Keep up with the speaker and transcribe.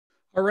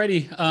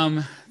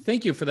Alrighty.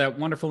 Thank you for that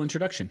wonderful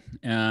introduction.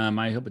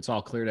 I hope it's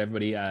all clear to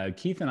everybody.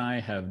 Keith and I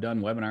have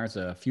done webinars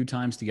a few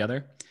times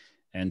together.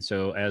 And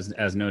so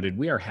as noted,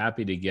 we are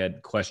happy to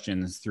get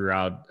questions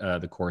throughout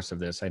the course of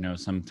this. I know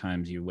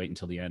sometimes you wait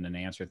until the end and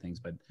answer things,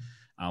 but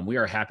we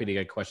are happy to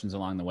get questions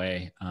along the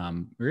way.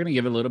 We're going to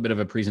give a little bit of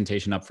a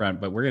presentation up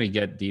front, but we're going to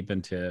get deep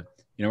into,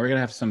 we're going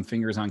to have some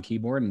fingers on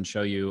keyboard and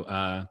show you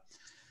a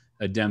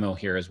demo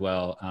here as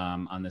well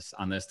on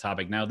this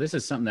topic. Now, this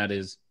is something that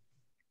is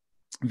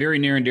very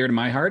near and dear to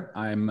my heart.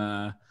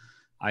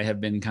 I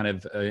have been kind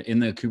of in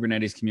the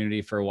Kubernetes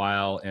community for a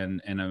while,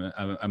 and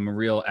I'm a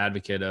real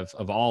advocate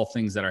of all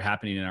things that are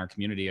happening in our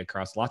community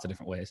across lots of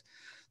different ways.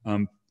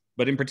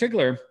 But in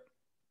particular,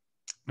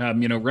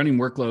 running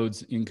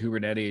workloads in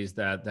Kubernetes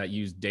that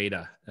use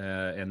data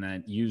and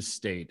that use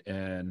state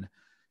and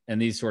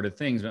these sort of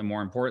things. But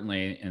more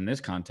importantly, in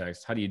this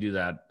context, how do you do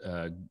that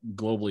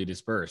globally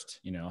dispersed?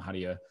 How do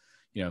you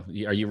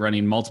are you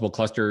running multiple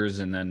clusters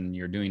and then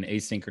you're doing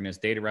asynchronous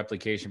data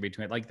replication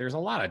between, there's a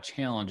lot of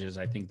challenges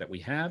I think that we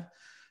have.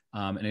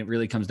 And it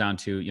really comes down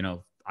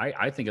to,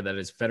 I think of that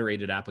as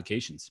federated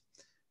applications.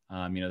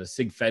 The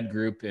SIG Fed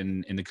group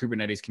in the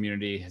Kubernetes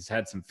community has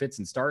had some fits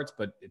and starts,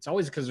 but it's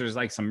always because there's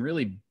some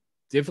really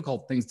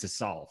difficult things to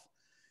solve.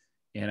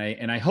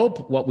 And I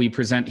hope what we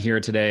present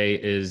here today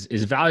is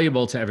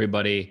valuable to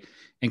everybody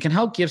and can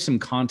help give some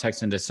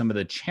context into some of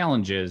the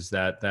challenges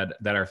that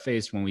are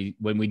faced when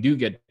we do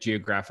get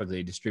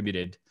geographically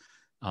distributed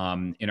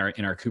in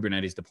our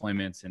Kubernetes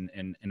deployments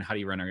and how do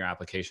you run our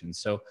applications.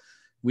 So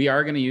we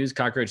are going to use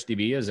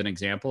CockroachDB as an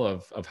example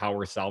of how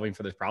we're solving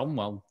for this problem.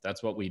 Well,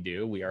 that's what we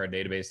do. We are a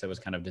database that was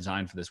kind of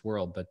designed for this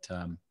world, but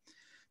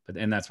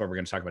that's what we're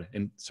going to talk about.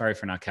 And sorry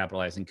for not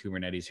capitalizing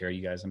Kubernetes here,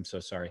 you guys. I'm so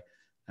sorry.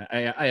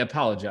 I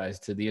apologize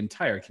to the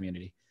entire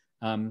community.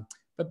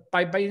 But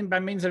by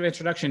means of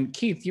introduction,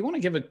 Keith, do you want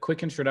to give a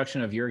quick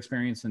introduction of your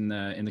experience in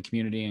the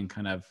community and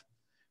kind of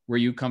where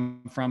you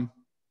come from?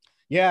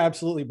 Yeah,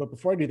 absolutely. But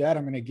before I do that,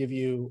 I'm going to give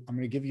you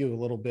a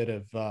little bit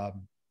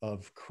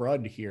of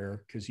crud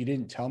here, because you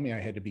didn't tell me I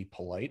had to be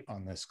polite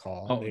on this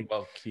call.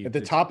 Keith, at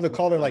the top of the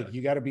call, they're like,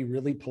 you got to be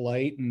really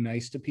polite and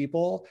nice to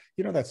people.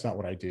 That's not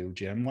what I do,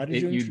 Jim. Why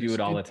did you do it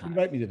all the time?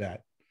 Invite me to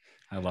that.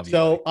 I love you.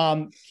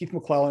 So, Keith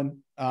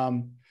McClellan.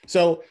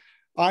 So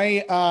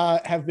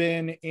I have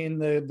been in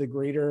the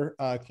greater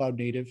cloud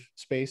native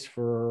space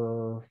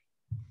for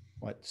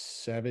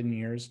 7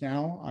 years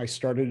now. I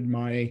started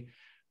my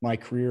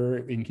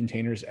career in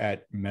containers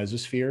at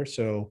Mesosphere,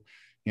 so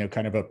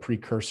kind of a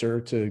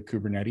precursor to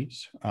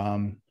Kubernetes.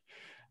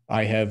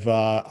 I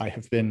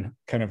have been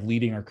kind of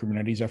leading our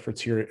Kubernetes efforts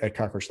here at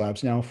Cockroach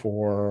Labs now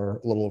for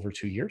a little over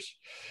 2 years.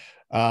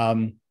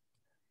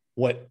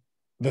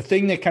 The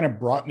thing that kind of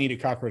brought me to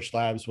Cockroach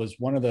Labs was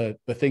one of the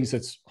things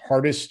that's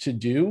hardest to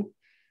do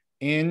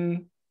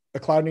in a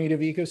cloud native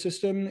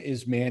ecosystem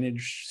is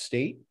manage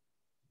state,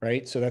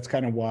 right? So that's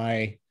kind of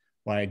why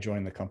I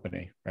joined the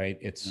company, right?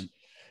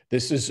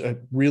 This is a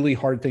really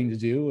hard thing to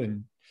do,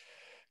 and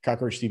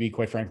CockroachDB,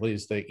 quite frankly,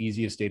 is the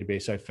easiest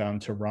database I've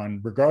found to run,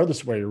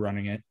 regardless of where you're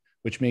running it,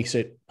 which makes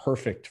it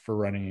perfect for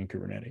running in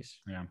Kubernetes.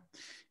 Yeah,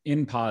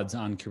 in pods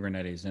on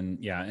Kubernetes,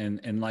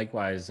 and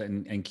likewise,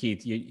 and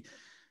Keith,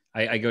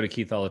 I go to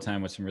Keith all the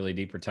time with some really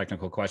deeper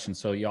technical questions.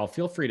 So y'all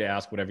feel free to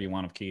ask whatever you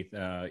want of Keith.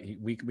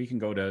 We can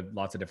go to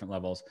lots of different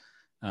levels.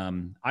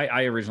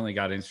 I originally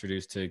got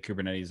introduced to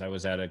Kubernetes. I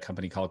was at a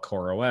company called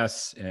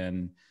CoreOS,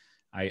 and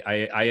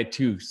I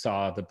too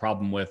saw the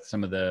problem with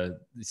some of the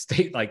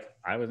state.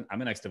 I'm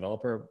an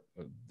ex-developer.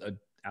 An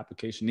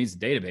application needs a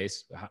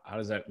database. How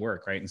does that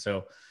work, right? And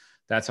so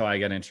that's how I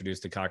got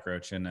introduced to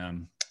Cockroach, and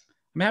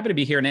I'm happy to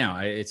be here now.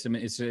 It's an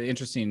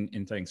interesting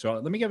thing. So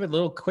let me give a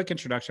little quick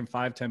introduction,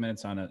 5-10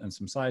 minutes on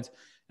some slides,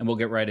 and we'll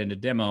get right into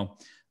demo.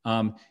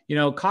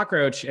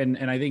 Cockroach, and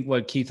I think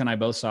what Keith and I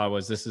both saw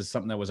was this is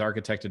something that was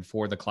architected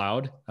for the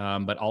cloud,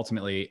 but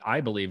ultimately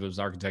I believe it was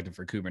architected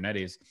for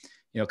Kubernetes.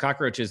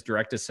 Cockroach is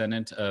direct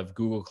descendant of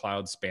Google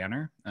Cloud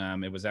Spanner.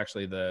 It was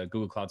actually the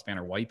Google Cloud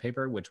Spanner white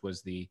paper, which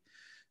was the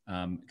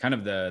kind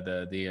of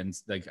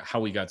the how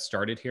we got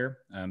started here.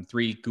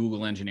 3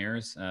 Google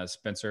engineers,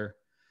 Spencer,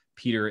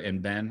 Peter,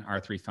 and Ben,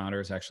 our 3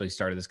 founders, actually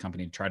started this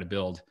company to try to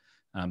build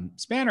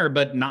Spanner,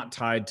 but not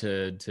tied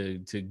to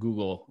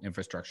Google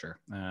infrastructure.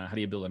 How do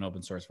you build an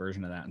open source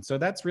version of that? And so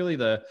that's really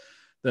the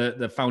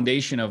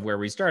foundation of where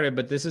we started.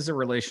 But this is a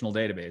relational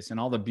database, and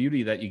all the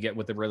beauty that you get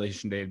with the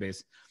relational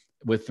database,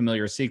 with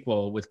familiar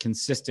SQL, with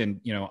consistent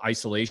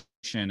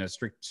isolation, a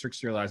strict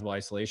serializable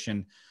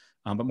isolation.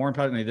 But more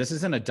importantly, this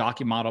isn't a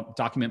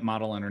document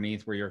model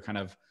underneath where you're kind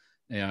of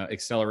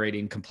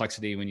accelerating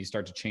complexity when you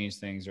start to change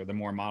things, or the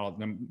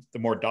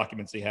more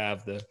documents you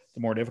have, the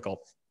more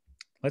difficult.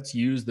 Let's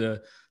use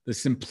the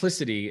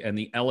simplicity and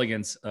the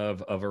elegance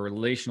of a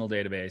relational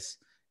database,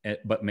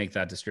 but make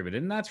that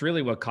distributed. And that's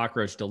really what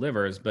Cockroach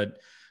delivers. But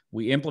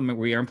we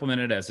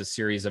implement it as a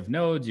series of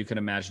nodes. You can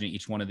imagine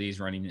each one of these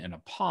running in a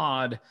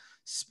pod,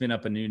 spin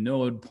up a new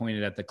node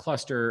pointed at the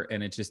cluster,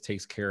 and it just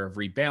takes care of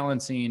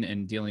rebalancing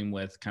and dealing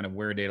with kind of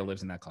where data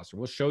lives in that cluster.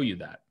 We'll show you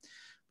that.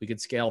 We could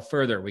scale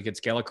further. We could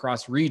scale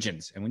across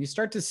regions. And when you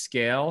start to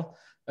scale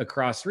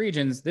across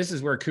regions, this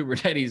is where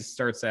Kubernetes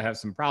starts to have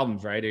some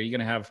problems, right? Are you going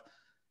to have,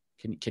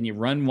 can you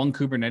run one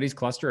Kubernetes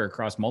cluster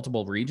across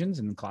multiple regions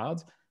and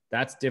clouds?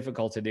 That's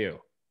difficult to do.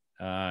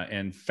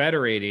 And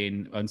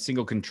federating a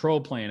single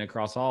control plane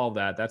across all of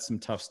that, that's some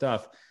tough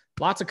stuff.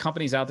 Lots of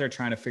companies out there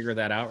trying to figure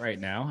that out right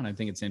now. And I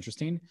think it's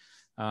interesting.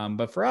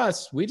 But for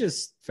us, we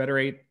just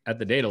federate at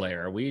the data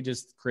layer. We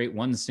just create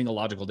one single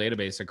logical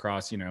database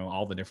across,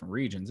 all the different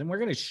regions. And we're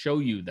going to show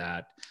you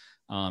that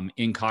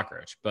in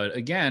Cockroach. But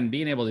again,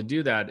 being able to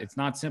do that, it's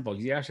not simple.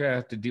 You actually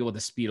have to deal with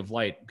the speed of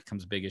light. It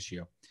becomes a big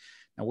issue.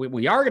 Now,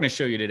 we are going to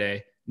show you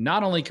today,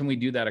 not only can we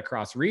do that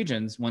across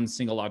regions, one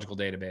single logical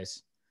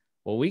database,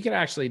 well, we can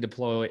actually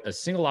deploy a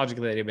single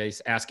logical database,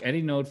 ask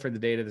any node for the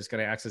data that's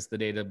going to access the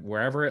data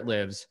wherever it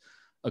lives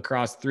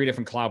across 3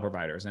 different cloud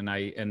providers. And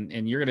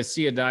you're going to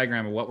see a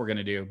diagram of what we're going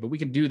to do, but we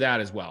can do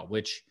that as well,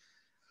 which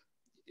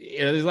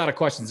there's a lot of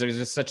questions. There's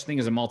just such thing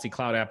as a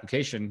multi-cloud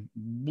application.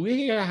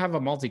 We have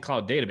a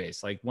multi-cloud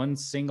database, like one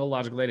single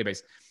logical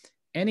database.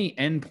 Any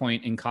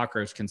endpoint in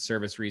Cockroach can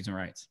service reads and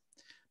writes.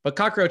 But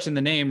Cockroach in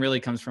the name really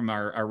comes from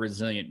our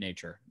resilient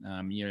nature.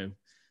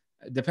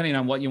 Depending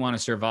on what you want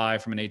to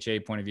survive from an HA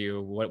point of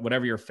view,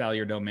 whatever your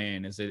failure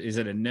domain, is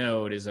it a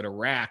node? Is it a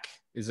rack?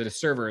 Is it a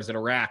server? Is it a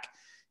rack?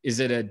 Is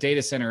it a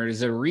data center?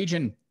 Is it a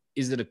region?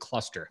 Is it a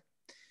cluster?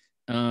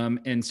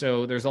 And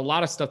so there's a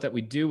lot of stuff that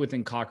we do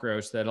within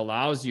Cockroach that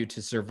allows you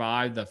to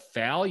survive the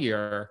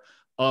failure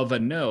of a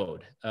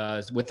node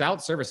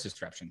without service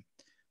disruption.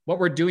 What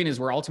we're doing is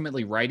we're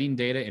ultimately writing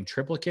data in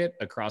triplicate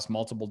across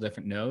multiple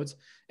different nodes.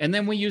 And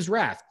then we use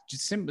Raft.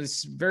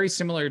 It's very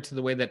similar to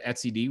the way that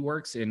etcd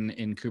works in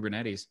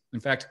Kubernetes. In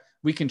fact,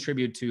 we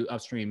contribute to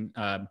upstream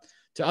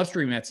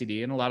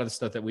etcd. And a lot of the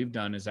stuff that we've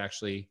done is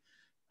actually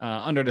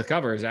under the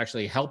cover is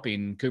actually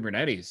helping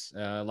Kubernetes.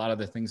 A lot of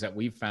the things that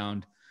we've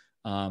found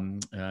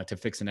to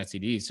fix an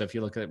etcd. So if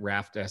you look at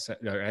Raft or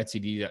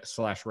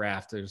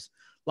etcd/Raft, there's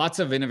lots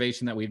of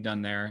innovation that we've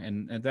done there.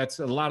 And that's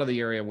a lot of the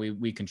area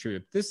we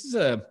contribute. This is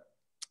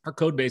our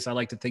code base I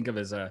like to think of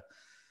as a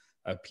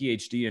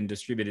PhD in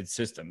distributed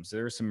systems.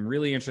 There are some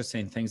really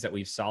interesting things that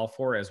we've solved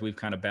for as we've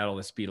kind of battled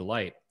the speed of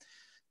light.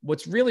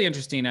 What's really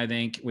interesting, I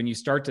think, when you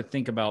start to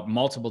think about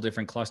multiple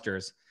different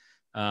clusters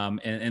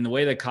and the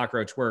way that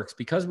Cockroach works,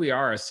 because we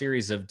are a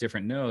series of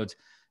different nodes,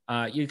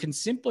 you can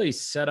simply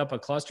set up a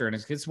cluster and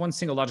it's one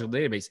single logical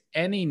database.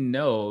 Any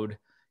node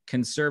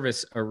can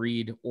service a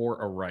read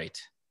or a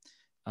write.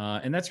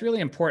 And that's really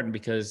important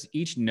because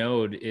each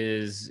node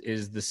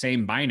is the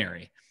same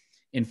binary.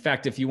 In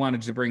fact, if you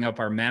wanted to bring up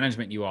our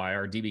management UI,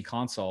 our DB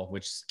console,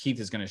 which Keith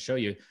is going to show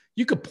you,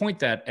 you could point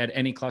that at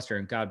any cluster.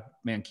 And God,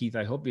 man, Keith,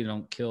 I hope you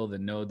don't kill the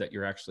node that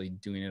you're actually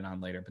doing it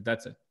on later.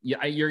 But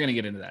you're going to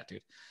get into that,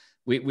 dude.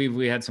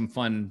 We had some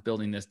fun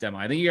building this demo.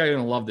 I think you guys are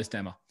going to love this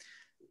demo.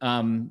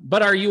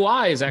 But our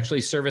UI is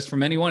actually serviced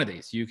from any one of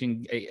these. You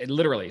can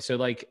literally, so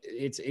like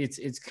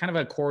it's kind of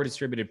a core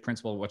distributed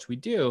principle of what we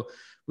do.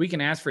 We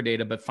can ask for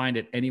data, but find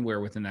it anywhere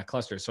within that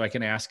cluster. So I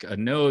can ask a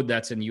node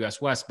that's in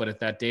US West, but if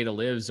that data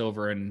lives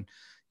over in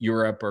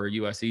Europe or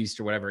US East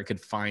or whatever, it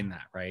could find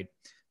that, right?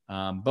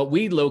 But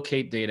we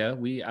locate data.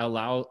 We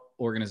allow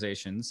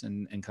organizations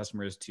and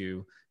customers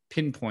to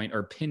pinpoint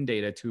or pin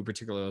data to a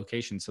particular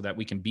location so that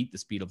we can beat the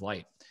speed of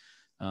light.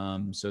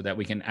 So that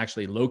we can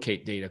actually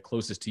locate data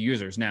closest to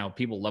users. Now,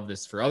 people love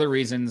this for other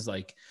reasons,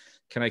 like,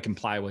 can I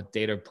comply with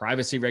data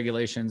privacy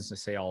regulations to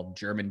say all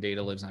German data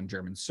lives on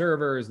German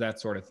servers, that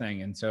sort of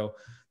thing. And so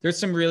there's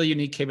some really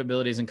unique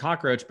capabilities in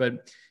Cockroach,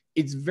 but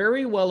it's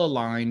very well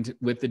aligned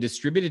with the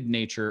distributed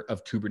nature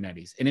of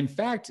Kubernetes. And in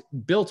fact,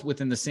 built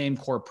within the same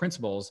core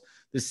principles,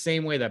 the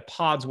same way that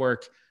pods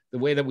work, the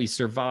way that we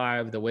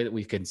survive, the way that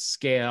we can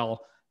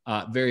scale,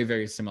 very,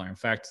 very similar. In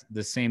fact,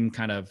 the same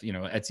kind of,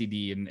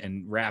 etcd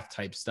and Raft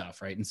type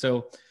stuff, right? And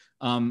so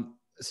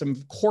some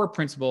core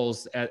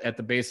principles at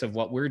the base of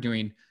what we're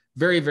doing,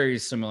 very, very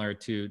similar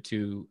to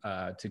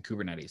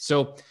Kubernetes.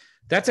 So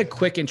that's a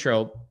quick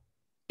intro.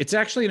 It's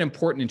actually an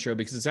important intro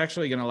because it's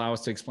actually going to allow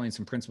us to explain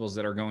some principles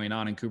that are going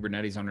on in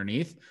Kubernetes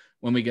underneath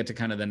when we get to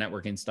kind of the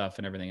networking stuff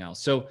and everything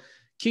else. So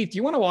Keith, do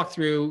you want to walk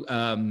through,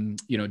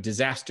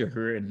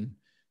 disaster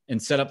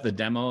and set up the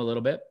demo a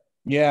little bit?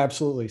 Yeah,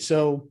 absolutely.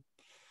 So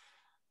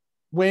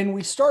when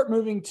we start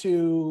moving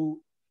to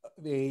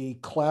a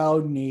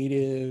cloud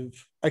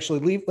native,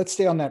 let's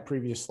stay on that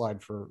previous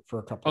slide for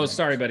a couple of minutes.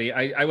 Sorry, buddy.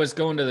 I was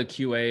going to the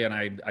QA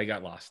and I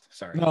got lost.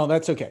 Sorry. No,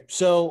 that's okay.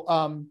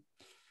 So,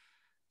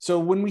 so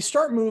when we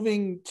start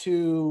moving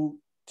to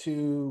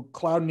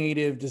cloud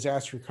native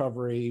disaster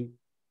recovery,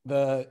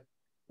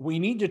 we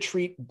need to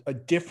treat a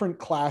different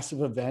class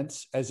of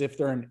events as if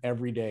they're an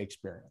everyday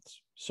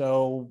experience.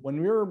 So when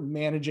we're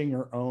managing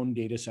your own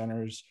data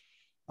centers,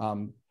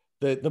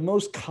 the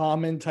most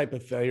common type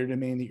of failure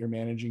domain that you're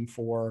managing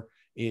for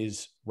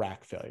is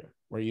rack failure,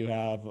 where you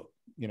have,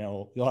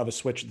 you'll have a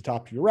switch at the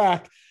top of your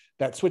rack.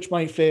 That switch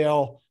might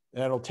fail.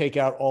 That'll take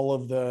out all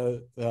of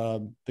the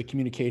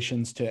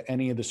communications to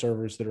any of the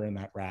servers that are in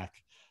that rack.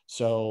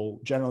 So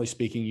generally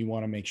speaking, you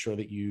want to make sure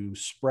that you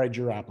spread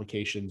your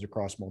applications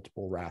across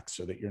multiple racks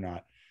so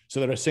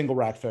that a single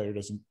rack failure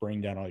doesn't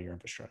bring down all your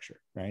infrastructure,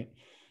 right?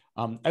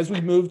 As we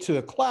move to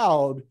the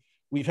cloud,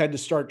 we've had to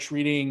start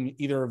treating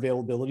either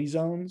availability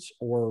zones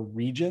or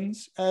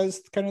regions as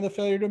kind of the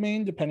failure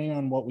domain, depending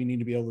on what we need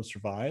to be able to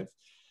survive.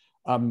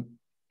 And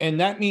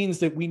that means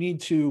that we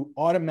need to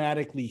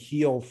automatically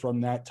heal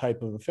from that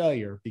type of a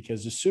failure,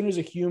 because as soon as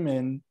a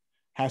human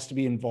has to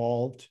be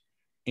involved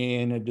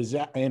in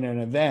an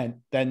event,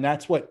 then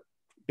that's what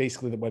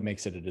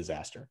makes it a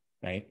disaster,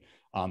 right?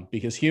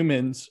 Because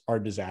humans are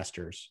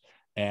disasters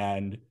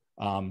and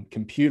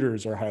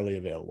computers are highly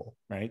available,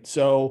 right?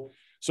 So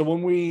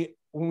when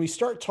we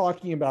start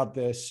talking about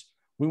this,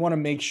 we want to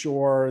make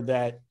sure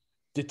that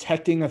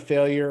detecting a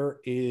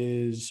failure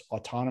is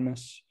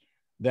autonomous,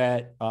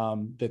 that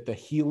the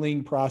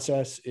healing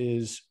process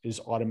is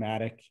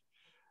automatic,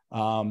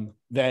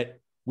 that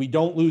we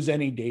don't lose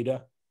any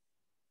data,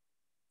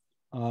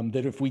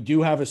 that if we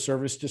do have a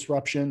service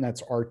disruption,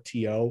 that's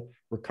RTO,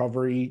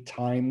 recovery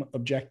time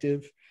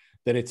objective,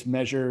 that it's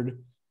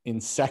measured in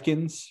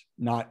seconds,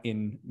 not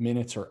in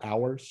minutes or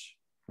hours,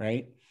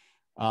 right?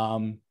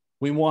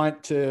 We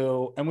want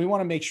to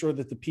make sure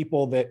that the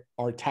people that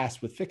are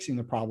tasked with fixing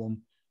the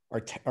problem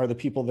are the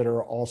people that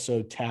are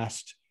also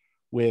tasked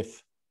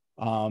with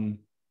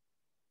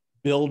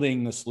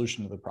building the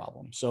solution to the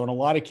problem. So in a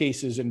lot of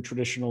cases in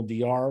traditional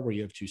DR where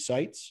you have two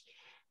sites,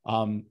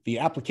 the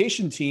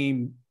application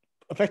team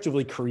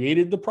effectively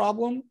created the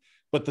problem,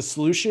 but the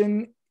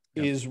solution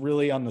is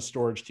really on the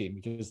storage team,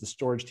 because the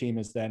storage team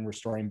is then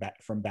restoring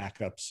back from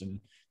backups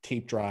and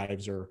tape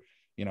drives or,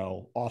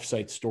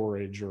 offsite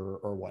storage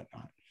or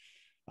whatnot.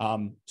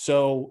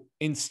 So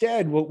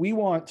instead, what we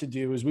want to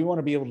do is we want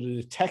to be able to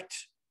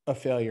detect a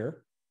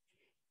failure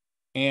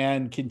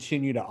and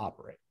continue to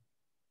operate.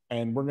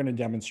 And we're going to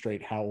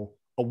demonstrate how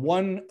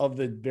one of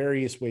the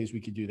various ways we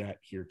could do that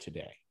here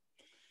today.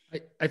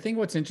 I think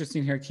what's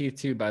interesting here, Keith,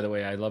 too, by the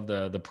way, I love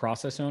the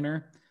process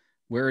owner.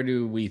 Where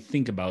do we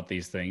think about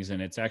these things?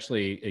 And it's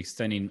actually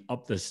extending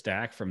up the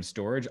stack from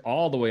storage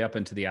all the way up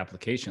into the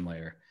application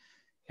layer.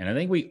 And I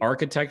think we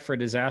architect for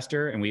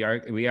disaster, and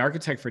we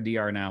architect for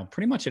DR now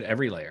pretty much at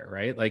every layer,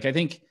 right? Like, I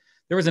think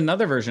there was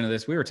another version of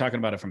this. We were talking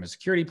about it from a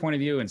security point of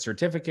view and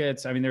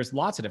certificates. I mean, there's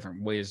lots of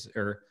different ways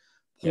or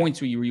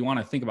points where you want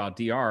to think about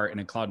DR in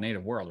a cloud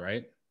native world,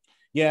 right?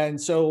 Yeah. And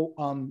so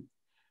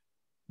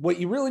what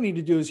you really need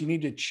to do is you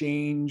need to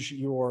change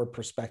your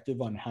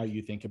perspective on how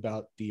you think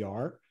about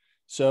DR.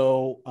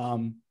 So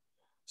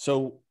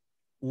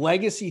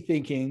legacy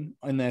thinking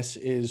on this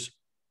is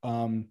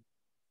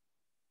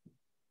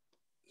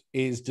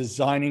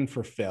designing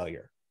for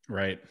failure.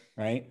 Right.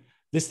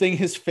 This thing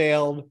has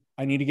failed.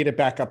 I need to get it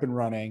back up and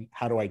running.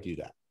 How do I do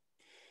that?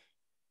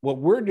 What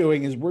we're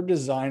doing is we're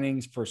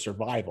designing for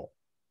survival.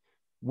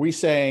 We're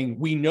saying,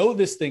 we know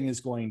this thing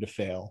is going to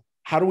fail.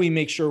 How do we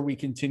make sure we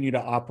continue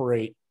to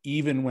operate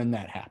even when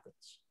that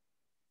happens?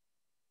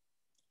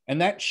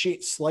 And that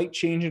slight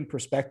change in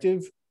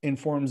perspective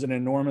informs an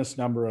enormous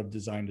number of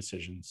design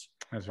decisions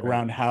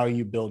around how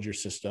you build your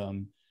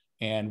system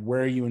and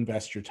where you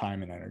invest your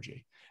time and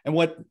energy. And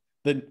what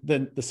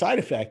the side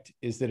effect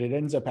is that it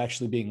ends up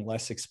actually being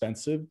less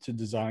expensive to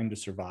design to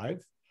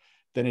survive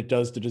than it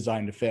does to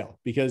design to fail.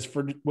 Because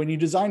when you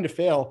design to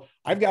fail,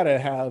 I've got to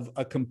have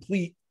a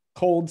complete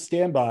cold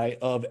standby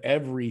of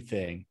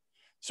everything.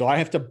 So I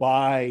have to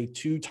buy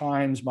 2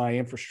 times my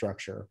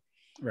infrastructure,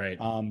 right?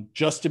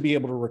 Just to be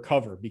able to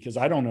recover, because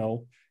I don't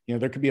know,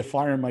 there could be a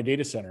fire in my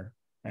data center,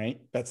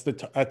 right? That's the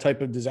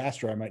type of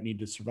disaster I might need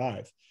to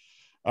survive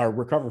or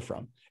recover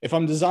from. If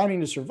I'm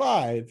designing to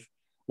survive,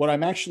 what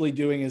I'm actually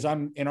doing is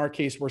in our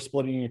case, we're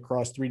splitting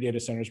across 3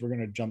 data centers. We're going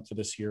to jump to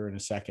this here in a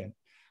second.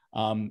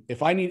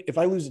 If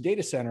I lose a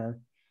data center,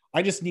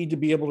 I just need to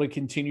be able to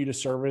continue to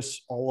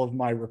service all of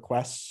my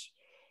requests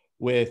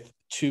with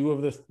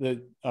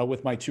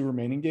with my 2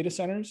 remaining data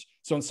centers.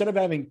 So instead of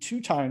having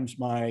 2 times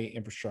my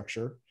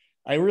infrastructure,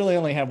 I really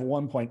only have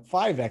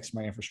 1.5x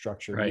my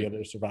infrastructure to be able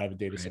to survive a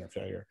data center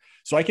failure.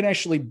 So I can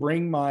actually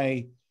bring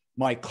my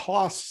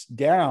costs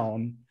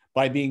down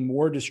by being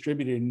more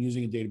distributed and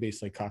using a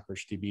database like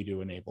CockroachDB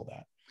to enable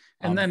that.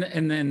 And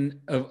then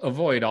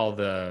avoid all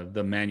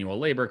the manual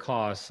labor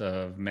costs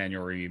of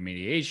manual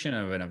remediation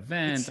of an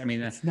event.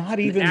 It's not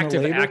even the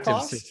labor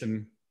cost.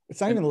 System. It's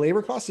not even the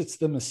labor cost. It's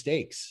the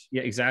mistakes.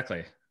 Yeah,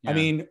 exactly. Yeah. I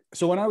mean,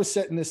 so when I was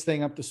setting this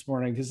thing up this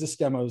morning, because this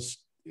demo's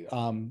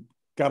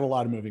got a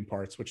lot of moving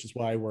parts, which is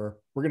why we're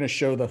going to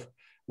show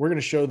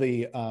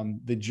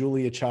the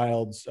Julia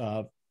Child's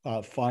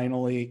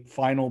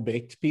final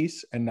baked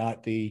piece and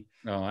not the.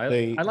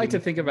 I like to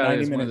think about it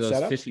as one of those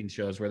setup. Fishing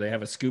shows where they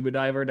have a scuba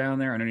diver down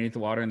there underneath the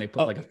water and they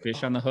put like a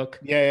fish on the hook.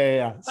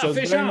 Yeah. So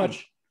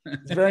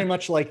it's very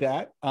much like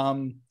that.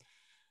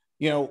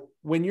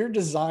 When you're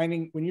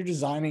designing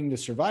to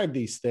survive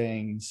these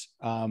things,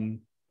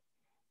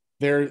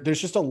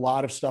 there's just a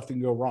lot of stuff that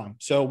can go wrong.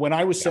 So when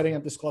I was setting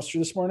up this cluster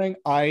this morning,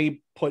 I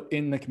put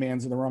in the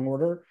commands in the wrong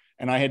order,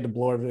 and I had to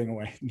blow everything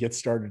away and get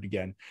started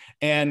again.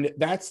 And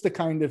that's the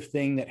kind of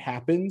thing that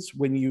happens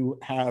when you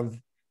have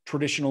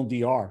traditional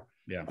DR.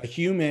 Yeah. A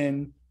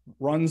human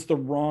runs the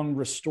wrong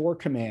restore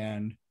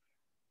command,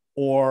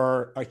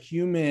 or a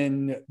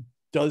human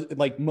does,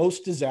 like,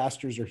 most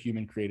disasters are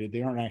human created.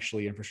 They aren't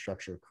actually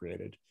infrastructure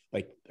created.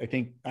 Like,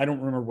 I don't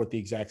remember what the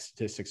exact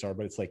statistics are,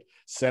 but it's like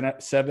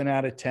 7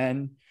 out of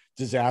 10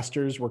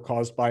 disasters were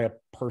caused by a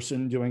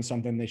person doing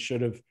something they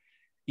should have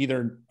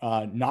either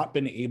not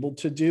been able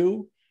to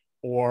do,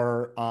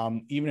 or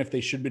even if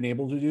they should have been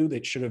able to do,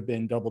 they should have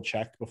been double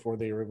checked before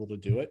they were able to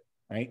do it.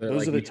 Right.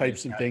 Those are the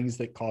types of things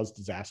that cause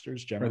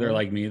disasters generally. Or they're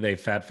like me, they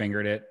fat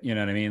fingered it. You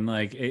know what I mean?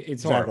 Like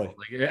it's Exactly.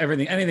 horrible.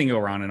 Like anything go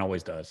wrong, and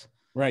always does.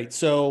 Right.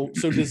 So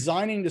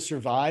designing to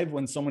survive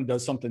when someone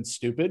does something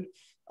stupid,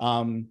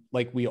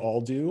 like we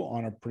all do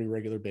on a pretty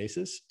regular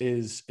basis,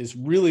 is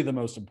really the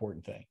most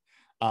important thing.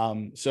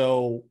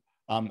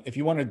 If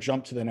you want to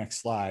jump to the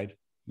next slide.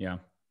 Yeah.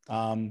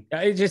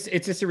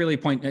 It's just a really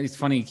point. It's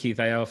funny, Keith.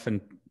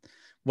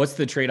 What's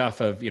the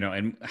trade-off of,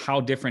 and how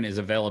different is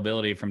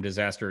availability from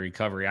disaster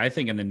recovery? I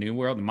think in the new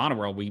world, the modern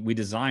world, we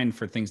design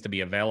for things to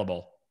be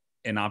available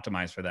and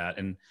optimize for that.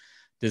 And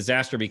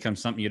disaster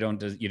becomes something you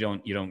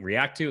don't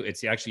react to.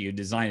 It's actually, you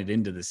design it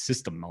into the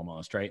system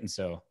almost, right? And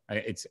so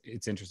it's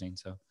interesting.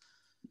 So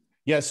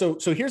yeah. So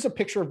here's a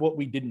picture of what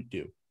we didn't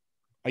do.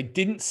 I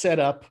didn't set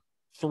up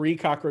 3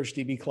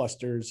 CockroachDB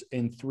clusters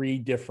in 3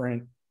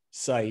 different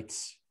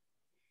sites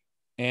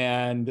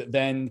and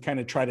then kind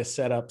of try to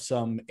set up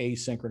some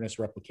asynchronous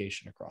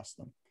replication across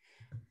them,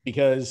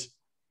 because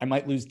I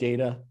might lose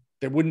data.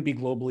 There wouldn't be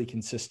globally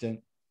consistent.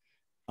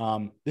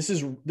 This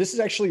is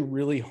actually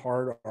really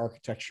hard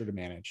architecture to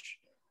manage,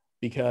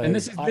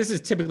 because this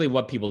is typically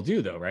what people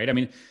do, though, right? I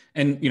mean,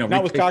 and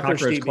not with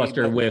Cockroach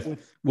cluster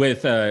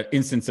with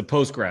instance of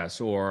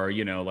Postgres, or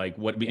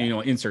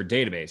insert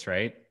database,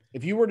 right?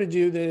 If you were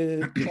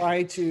to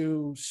try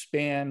to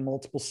span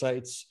multiple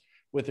sites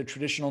with a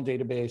traditional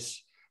database,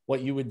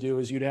 what you would do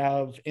is you'd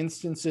have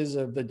instances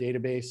of the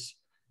database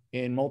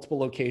in multiple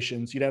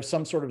locations. You'd have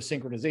some sort of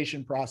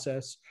synchronization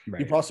process.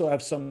 Right. You'd also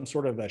have some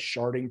sort of a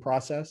sharding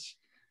process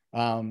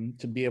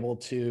to be able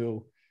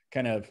to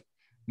kind of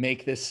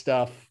make this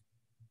stuff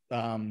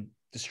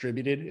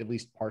distributed, at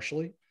least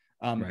partially.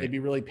 Right. It'd be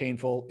really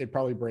painful. It'd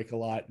probably break a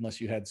lot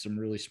unless you had some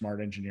really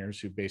smart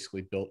engineers who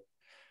basically built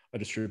a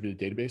distributed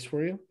database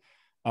for you.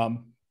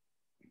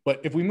 But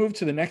if we move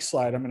to the next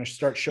slide, I'm going to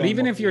start showing. But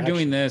even if you're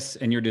doing this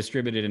and you're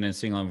distributed in a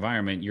single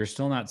environment, you're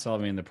still not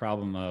solving the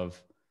problem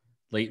of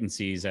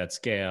latencies at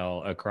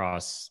scale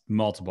across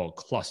multiple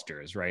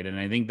clusters, right? And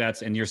I think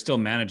and you're still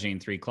managing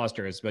 3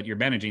 clusters, but you're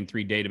managing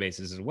 3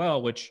 databases as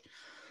well, which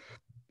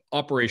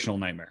operational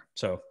nightmare.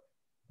 So,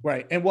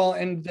 right.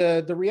 And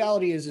the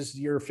reality is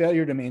your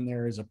failure domain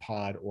there is a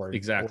pod or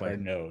a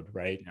node,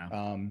 right?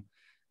 Yeah.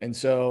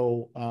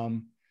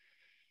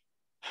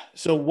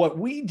 So what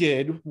we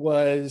did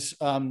was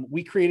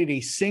we created a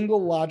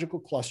single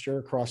logical cluster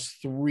across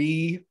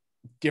 3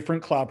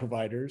 different cloud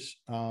providers.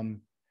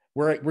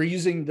 We're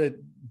using the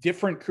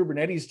different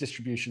Kubernetes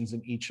distributions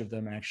in each of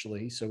them,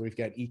 actually. So we've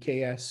got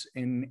EKS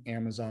in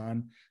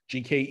Amazon,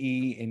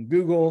 GKE in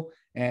Google,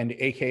 and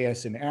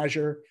AKS in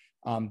Azure,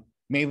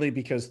 mainly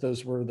because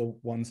those were the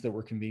ones that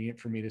were convenient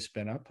for me to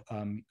spin up.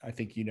 I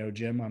think,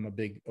 Jim, I'm a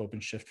big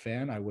OpenShift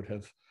fan. I would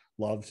have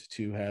loved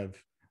to have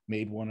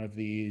made one of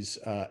these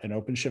an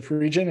OpenShift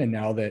region, and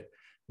now that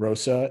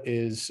ROSA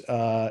is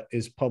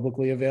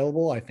publicly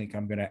available, I think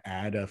I'm going to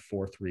add a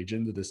 4th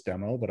region to this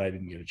demo, but I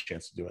didn't get a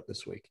chance to do it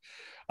this week.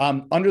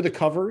 Under the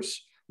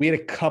covers, we had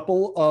a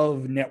couple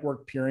of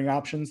network peering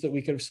options that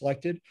we could have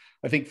selected.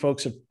 I think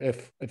folks,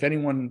 if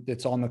anyone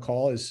that's on the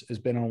call has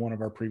been on one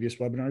of our previous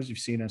webinars, you've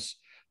seen us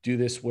do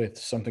this with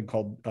something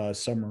called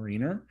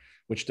Submariner,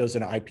 which does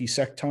an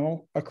IPsec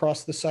tunnel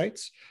across the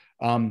sites.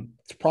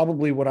 It's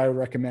probably what I would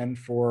recommend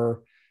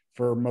for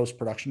most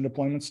production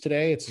deployments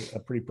today. It's a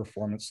pretty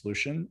performant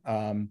solution.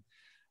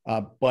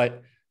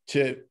 But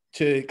to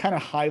kind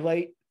of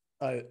highlight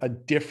a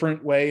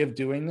different way of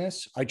doing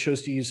this, I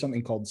chose to use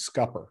something called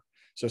Scupper.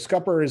 So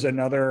Scupper is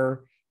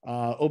another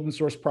open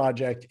source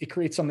project. It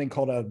creates something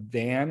called a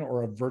VAN,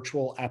 or a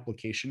virtual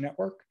application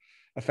network.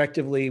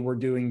 Effectively, we're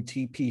doing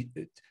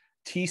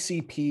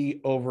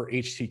TCP over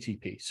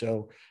HTTP.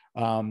 So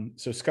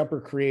Scupper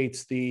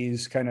creates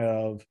these kind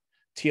of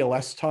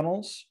TLS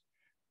tunnels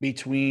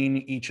between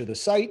each of the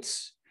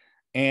sites,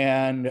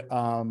 and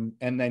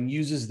then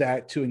uses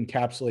that to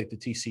encapsulate the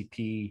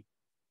TCP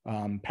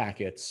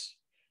packets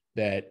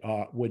that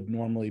would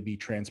normally be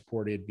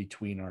transported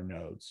between our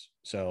nodes.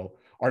 So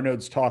our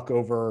nodes talk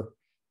over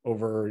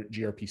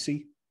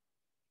gRPC,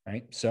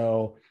 right?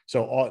 So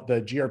all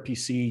the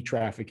gRPC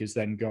traffic is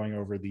then going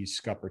over these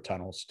Scupper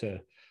tunnels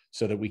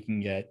so that we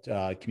can get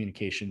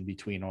communication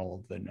between all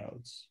of the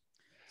nodes.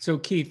 So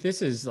Keith,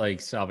 this is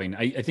like solving,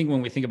 I think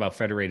when we think about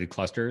federated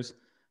clusters,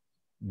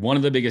 one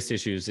of the biggest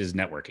issues is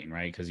networking,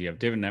 right? Because you have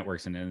different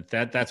networks, and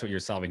that's what you're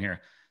solving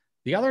here.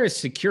 The other is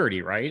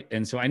security, right?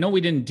 And so I know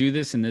we didn't do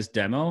this in this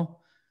demo,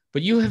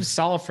 but you have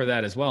solved for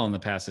that as well in the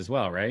past as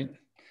well, right?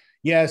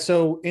 Yeah.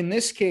 So in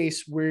this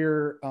case,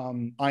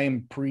 I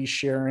am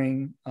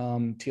pre-sharing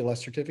TLS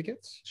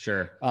certificates.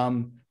 Sure.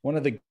 One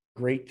of the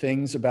great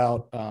things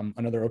about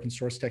another open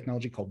source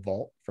technology called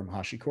Vault from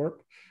HashiCorp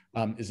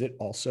is it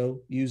also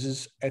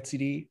uses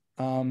etcd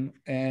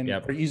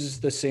or uses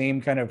the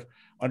same kind of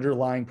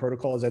underlying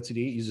protocol as etcd.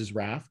 It uses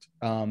Raft.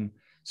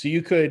 So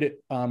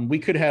we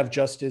could have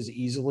just as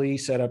easily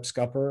set up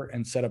Scupper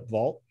and set up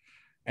Vault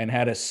and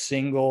had a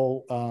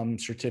single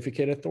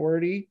certificate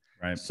authority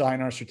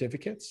sign our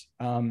certificates.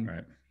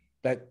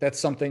 That's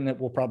something that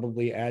we'll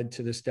probably add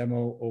to this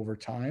demo over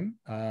time.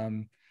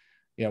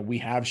 We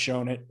have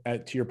shown it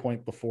to your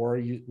point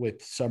before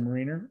with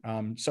Submariner.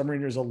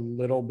 Submariner is a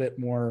little bit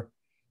more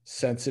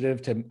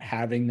sensitive to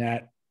having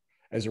that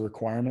as a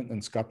requirement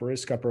than Scupper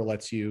is. Scupper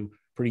lets you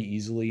pretty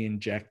easily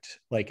inject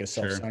like a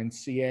self-signed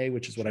CA,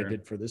 which is what I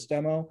did for this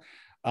demo.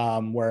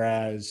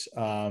 Whereas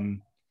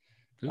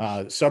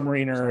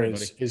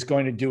Submariner is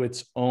going to do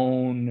its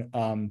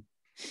own,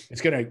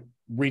 it's going to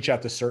reach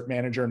out to Cert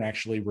Manager and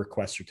actually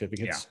request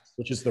certificates,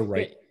 which is the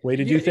right way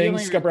to do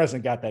things. Scupper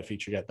hasn't got that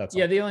feature yet. That's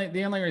all. The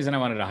only reason I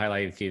wanted to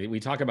highlight, Keith,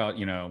 we talk about,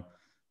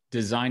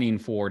 designing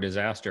for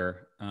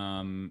disaster,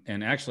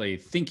 and actually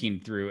thinking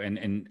through,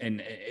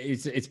 and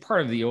it's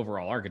part of the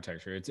overall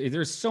architecture.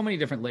 There's so many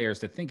different layers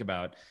to think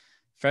about.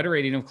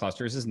 Federating of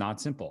clusters is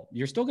not simple.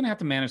 You're still going to have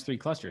to manage 3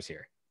 clusters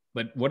here,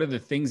 but what are the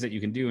things that you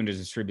can do in a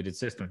distributed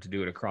system to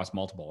do it across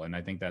multiple? And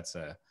I think that's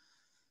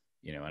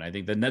and I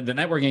think the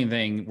networking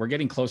thing, we're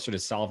getting closer to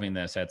solving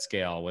this at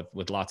scale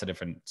with lots of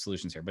different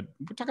solutions here. But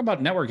we're talking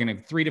about networking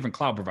in 3 different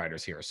cloud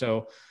providers here.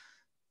 So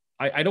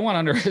I don't want to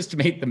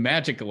underestimate the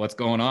magic of what's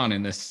going on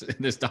in this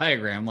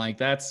diagram. Like,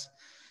 that's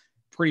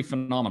pretty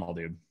phenomenal,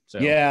 dude. So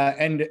yeah,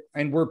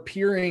 and we're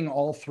peering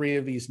all 3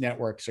 of these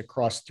networks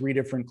across 3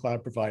 different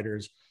cloud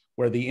providers,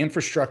 where the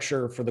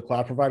infrastructure for the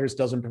cloud providers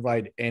doesn't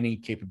provide any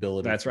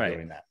capability. That's right.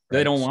 Doing that.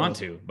 They don't want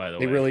to, by the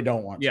way. They really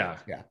don't want to.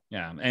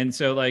 Yeah. And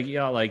so like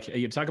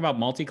you talk about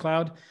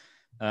multi-cloud,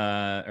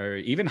 or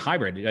even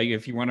hybrid. Like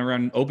if you want to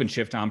run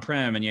OpenShift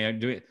on-prem and you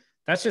do it,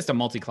 that's just a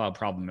multi-cloud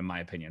problem, in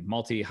my opinion.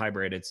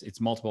 Multi-hybrid, it's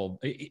multiple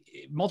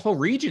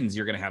regions.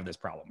 You're going to have this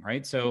problem,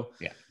 right? So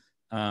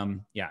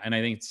and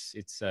I think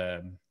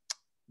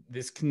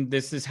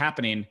this is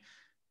happening.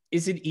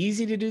 Is it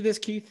easy to do this,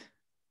 Keith?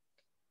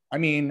 I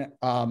mean,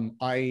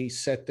 I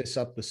set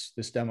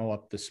this demo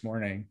up this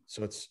morning,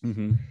 so it's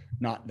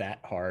not that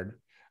hard.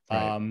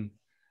 Right.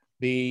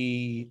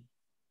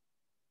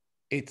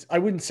 I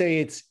wouldn't say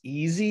it's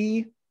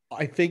easy.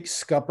 I think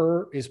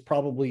Scupper is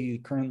probably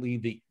currently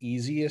the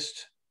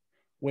easiest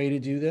way to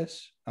do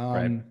this.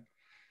 I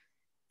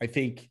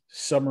think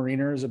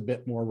Submariner is a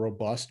bit more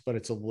robust, but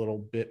it's a little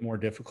bit more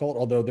difficult.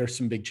 Although there's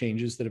some big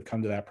changes that have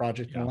come to that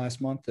project in the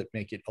last month that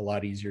make it a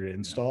lot easier to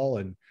install.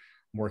 And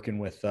I'm working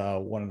with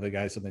one of the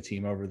guys on the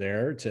team over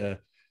there to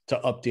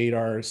update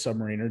our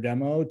Submariner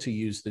demo to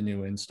use the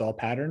new install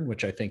pattern,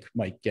 which I think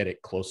might get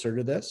it closer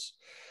to this.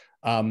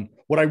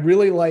 What I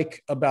really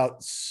like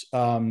about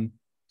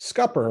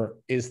Scupper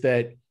is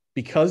that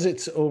because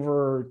it's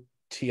over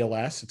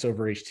TLS, it's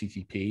over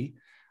HTTP,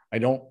 I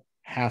don't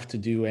have to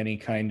do any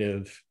kind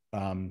of,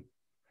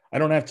 I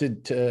don't have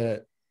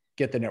to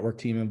get the network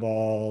team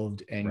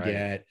involved and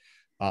get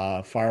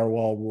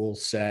firewall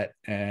rules set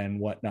and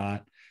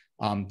whatnot.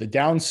 The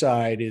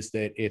downside is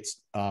that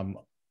it's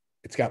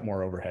got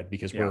more overhead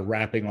because we're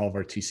wrapping all of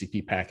our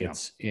TCP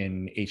packets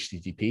in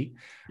HTTP,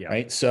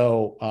 right?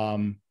 So,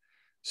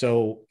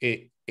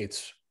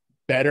 it's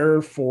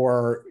better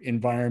for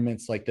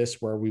environments like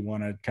this where we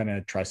want to kind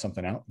of try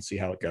something out and see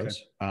how it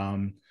goes.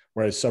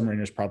 Whereas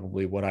Submariner is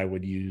probably what I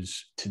would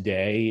use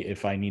today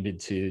if I needed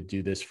to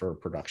do this for a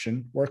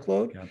production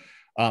workload.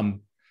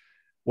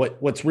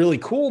 What's really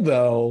cool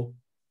though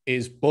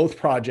is both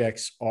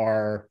projects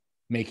are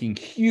making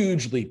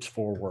huge leaps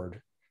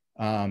forward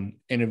in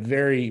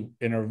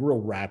a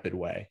real rapid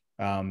way.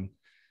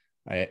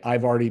 I've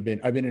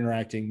been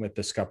interacting with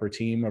the Scupper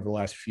team over the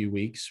last few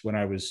weeks. When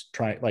I was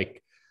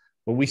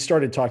when we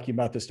started talking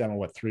about this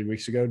demo, 3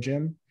 weeks ago,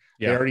 Jim,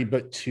 they already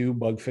put 2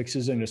 bug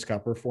fixes into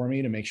Scupper for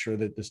me to make sure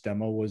that this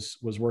demo was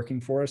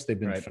working for us. They've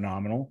been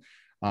phenomenal.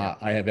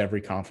 I have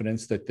every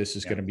confidence that this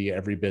is going to be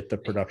every bit the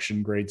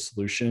production grade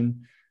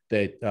solution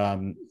that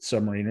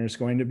Submariner is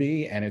going to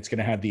be, and it's going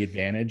to have the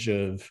advantage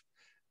of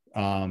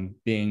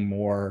being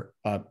more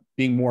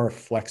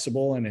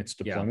flexible in its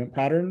deployment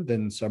pattern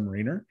than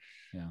Submariner.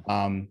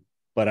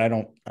 But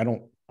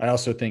I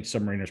also think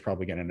Submariner is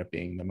probably going to end up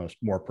being the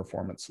more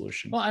performant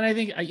solution. Well, and I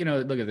think,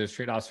 look, there's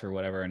trade-offs for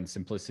whatever, and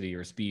simplicity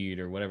or speed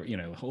or whatever,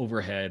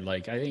 overhead.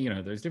 Like, I think,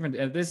 there's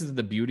different, this is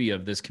the beauty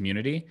of this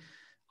community.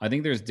 I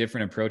think there's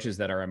different approaches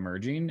that are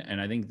emerging. And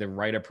I think the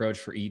right approach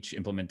for each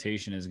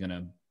implementation is going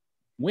to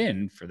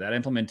win for that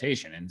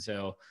implementation. And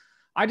so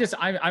I'm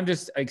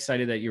just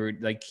excited that you're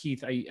like,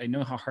 Keith, I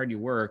know how hard you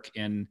work,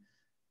 and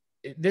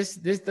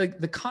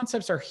the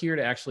concepts are here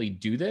to actually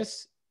do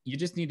this. You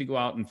just need to go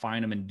out and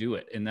find them and do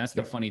it. And that's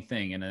the funny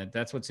thing. And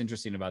that's what's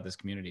interesting about this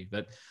community.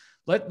 But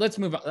let's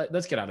move on.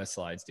 Let's get out of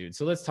slides, dude.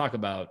 So let's talk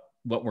about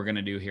what we're going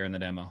to do here in the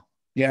demo.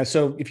 Yeah.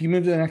 So if you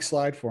move to the next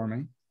slide for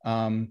me.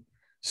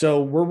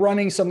 So we're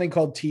running something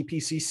called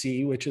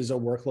TPCC, which is a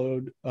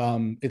workload.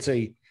 It's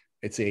a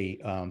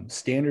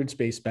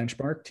standards-based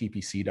benchmark,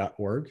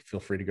 tpc.org.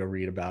 Feel free to go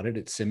read about it.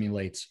 It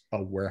simulates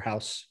a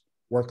warehouse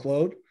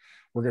workload.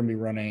 We're going to be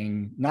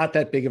running not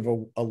that big of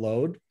a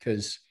load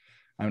because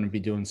I'm going to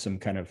be doing some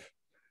kind of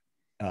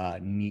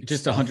neat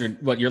Just stuff.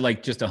 100, what, you're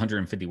like just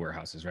 150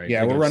 warehouses, right?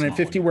 Yeah, Like we're a running small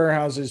 50 one.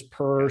 warehouses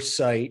per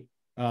site.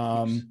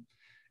 Nice.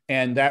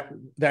 And that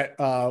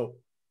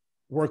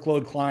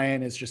workload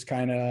client is just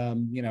kind of,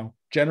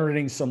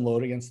 generating some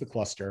load against the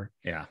cluster.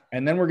 Yeah.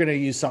 And then we're going to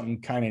use something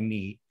kind of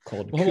neat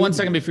called Well, 1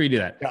 second before you do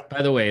that. Yeah.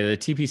 By the way, the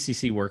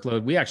TPCC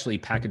workload, we actually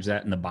package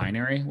that in the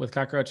binary with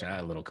Cockroach.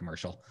 A little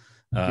commercial.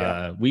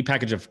 We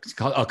package a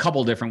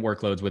couple different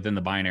workloads within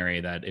the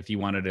binary that if you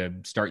wanted to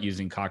start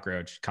using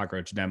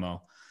Cockroach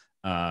demo,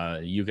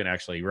 you can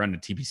actually run a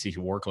TPCC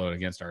workload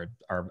against our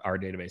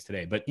database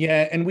today. But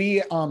yeah, and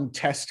we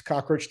test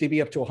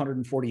CockroachDB up to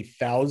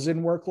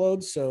 140,000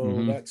 workloads.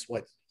 So that's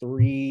what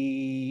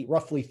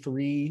roughly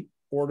 4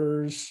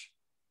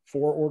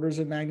 orders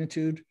of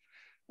magnitude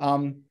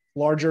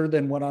larger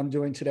than what I'm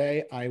doing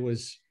today.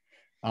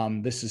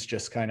 This is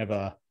just kind of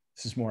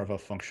this is more of a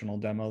functional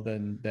demo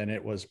than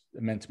it was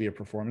meant to be a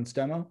performance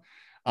demo.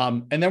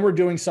 And then we're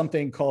doing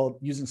something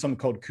called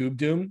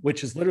KubeDoom,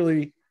 which is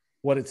literally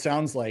what it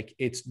sounds like.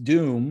 It's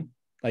Doom,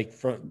 like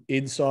from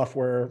id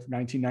Software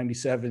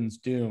 1997's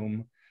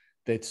Doom.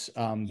 That's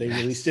they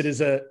released it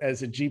as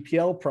a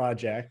GPL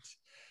project,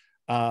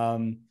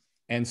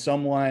 and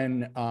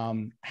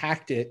someone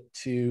hacked it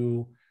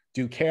to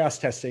do chaos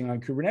testing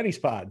on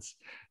Kubernetes pods.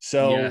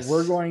 So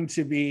we're going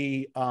to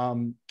be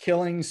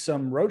killing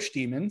some roach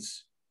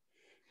demons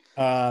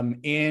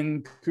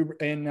in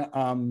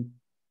KubeDoom,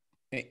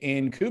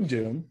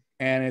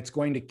 and it's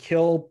going to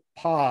kill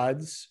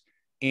pods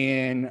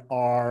in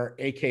our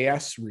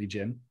AKS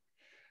region.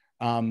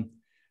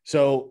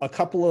 So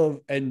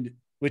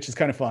which is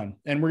kind of fun.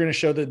 And we're going to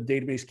show the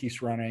database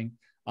keeps running.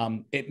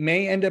 It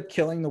may end up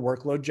killing the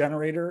workload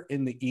generator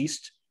in the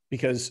east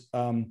because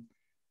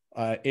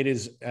it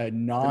is a the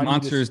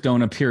monsters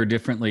don't appear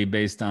differently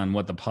based on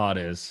what the pod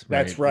is.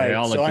 Right? That's right. They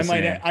all look so the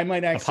same. I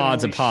might a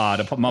pod's a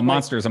pod. A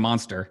monster is a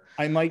monster.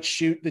 I might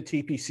shoot the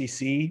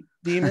TPCC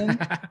demon.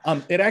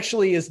 It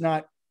actually is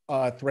not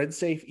thread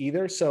safe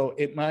either. So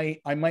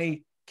I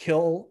might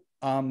kill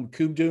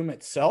KubeDoom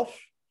itself,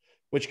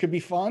 which could be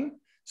fun.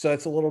 So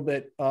it's a little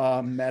bit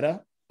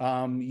meta,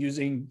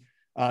 using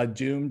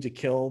Doom to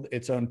kill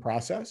its own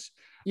process.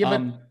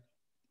 Yeah,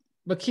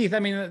 but Keith, I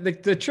mean,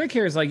 the trick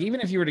here is like,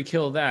 even if you were to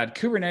kill that,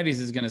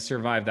 Kubernetes is going to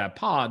survive that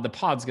pod. The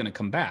pod's going to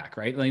come back,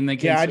 right?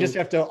 Like, I'll have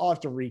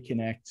to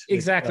reconnect.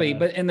 Exactly.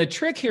 And the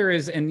trick here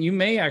is, and you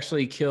may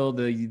actually kill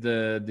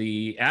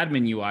the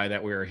admin UI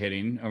that we were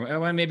hitting,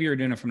 or maybe you're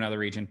doing it from another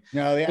region.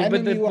 No, the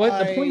admin UI.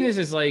 But the point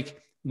is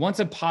like, once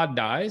a pod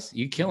dies,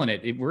 you killing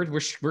it.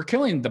 We're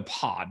killing the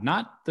pod,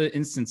 not the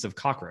instance of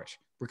Cockroach.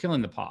 We're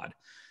killing the pod.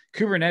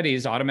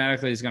 Kubernetes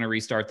automatically is going to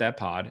restart that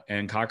pod,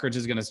 and Cockroach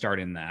is going to start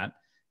in that.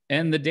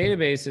 And the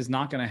database is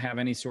not going to have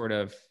any sort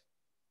of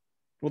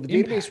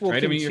database will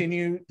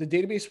continue. The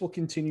database will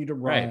continue to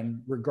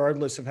run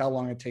regardless of how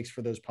long it takes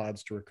for those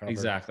pods to recover.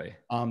 Exactly.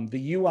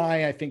 The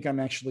UI, I think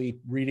I'm actually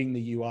reading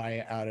the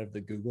UI out of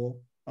the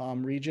Google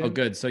region. Oh,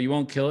 good. So you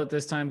won't kill it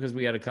this time because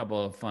we had a couple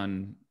of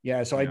fun.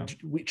 Yeah. So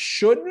we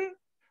shouldn't.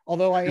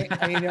 Although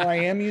I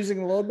am using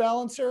the load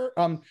balancer.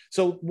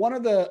 So one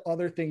of the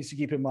other things to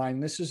keep in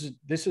mind, this is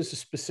a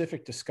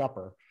specific to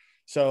Scupper.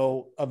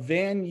 So a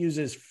van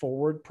uses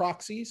forward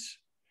proxies.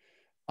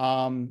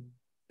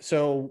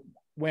 So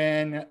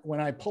when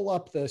I pull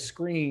up the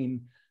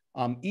screen,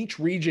 each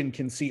region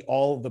can see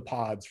all of the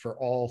pods for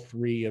all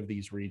 3 of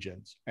these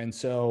regions. And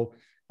so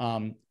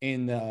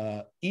in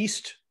the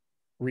East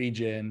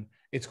region,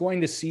 it's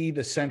going to see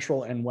the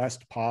central and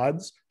west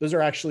pods. Those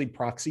are actually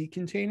proxy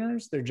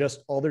containers.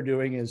 All they're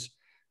doing is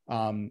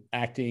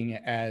acting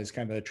as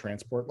kind of a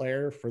transport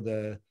layer for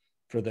the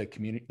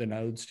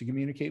nodes to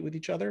communicate with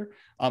each other.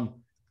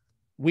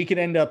 We could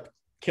end up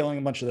killing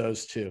a bunch of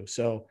those too.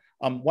 So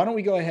why don't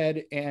we go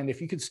ahead, and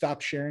if you could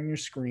stop sharing your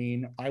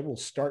screen, I will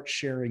start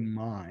sharing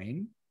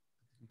mine.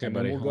 Okay,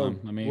 buddy.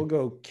 We'll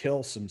go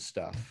kill some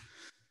stuff.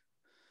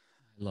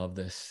 I love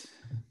this.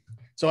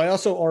 So I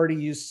also already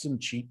used some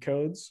cheat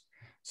codes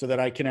so that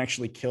I can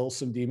actually kill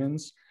some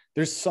demons.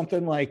 There's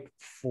something like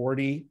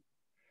 40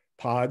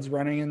 pods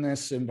running in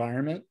this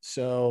environment.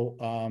 So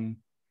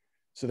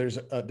there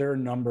are a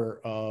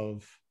number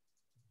of.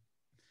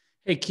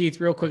 Hey,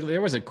 Keith, real quickly,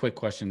 there was a quick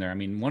question there. I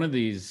mean, one of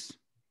these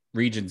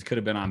regions could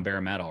have been on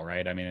bare metal,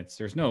 right? I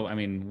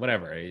mean,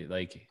 whatever.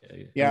 Like,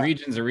 a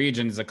region's a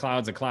region, a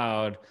cloud's a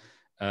cloud,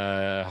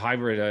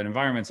 hybrid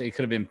environments. It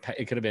could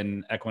have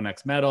been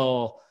Equinix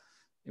metal.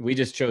 We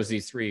just chose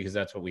these 3 because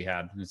that's what we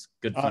had. It's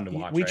good fun to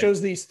watch. We chose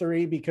these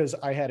 3 because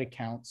I had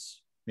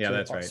accounts.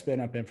 That's right.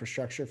 Spin up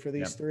infrastructure for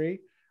these 3.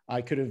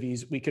 We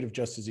could have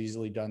just as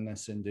easily done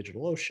this in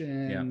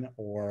DigitalOcean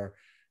or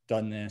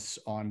done this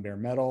on bare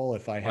metal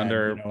if I had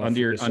under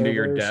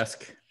your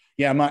desk.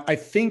 Yeah, I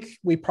think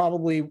we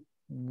probably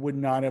would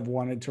not have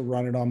wanted to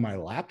run it on my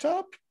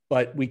laptop,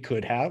 but we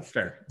could have.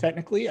 Fair.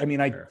 Technically. I mean,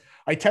 Fair.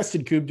 I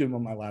tested KubeDoom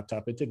on my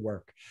laptop. It did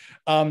work.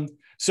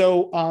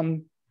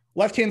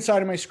 Left-hand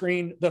side of my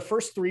screen, the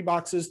first three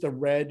boxes, the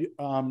red,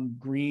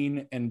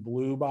 green, and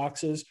blue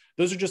boxes,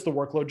 those are just the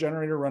workload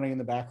generator running in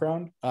the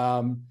background.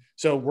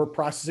 So we're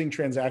processing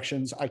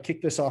transactions. I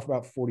kicked this off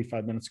about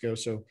 45 minutes ago.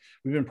 So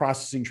we've been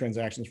processing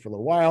transactions for a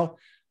little while.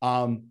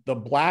 The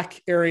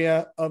black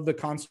area of the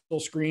console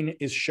screen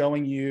is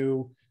showing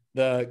you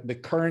the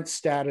current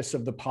status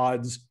of the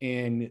pods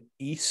in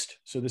East.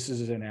 So this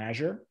is in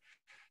Azure.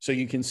 So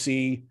you can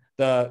see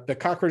the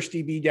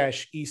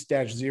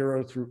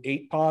CockroachDB-East-0 through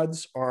 8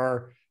 pods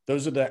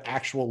those are the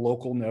actual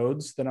local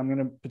nodes that I'm going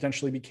to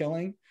potentially be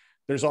killing.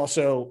 There's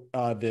also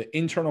the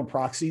internal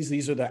proxies.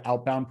 These are the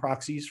outbound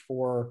proxies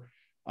for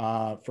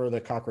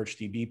the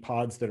CockroachDB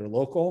pods that are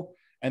local.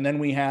 And then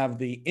we have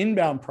the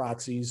inbound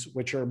proxies,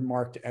 which are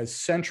marked as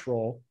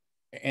central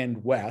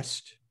and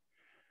west.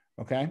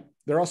 Okay.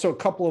 There are also a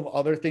couple of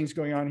other things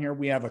going on here.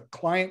 We have a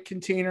client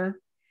container,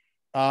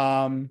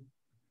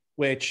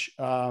 which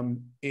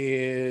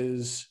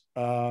is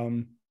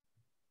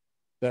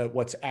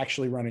what's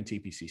actually running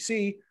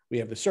TPCC. We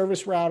have the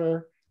service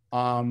router,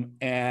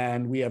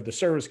 and we have the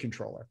service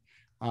controller.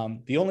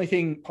 The only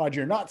thing pod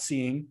you're not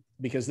seeing,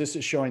 because this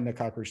is showing the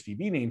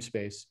CockroachDB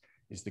namespace,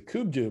 is the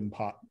KubeDoom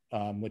pod,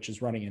 which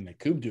is running in the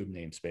KubeDoom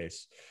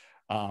namespace.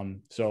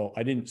 So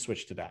I didn't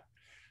switch to that.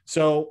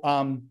 So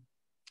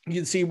you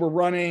can see we're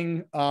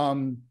running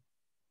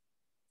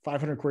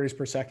 500 queries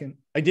per second.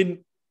 I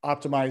didn't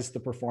optimize the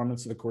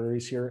performance of the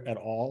queries here at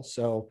all.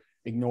 So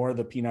ignore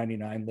the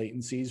P99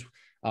 latencies.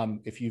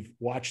 If you've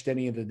watched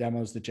any of the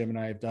demos that Jim and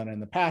I have done in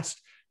the past,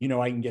 you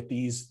know, I can get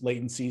these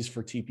latencies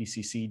for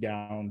TPCC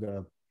down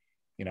to,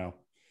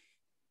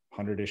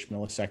 100-ish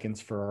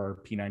milliseconds for our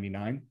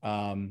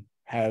P99.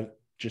 Have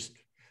just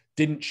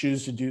didn't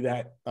choose to do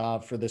that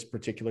for this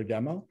particular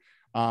demo.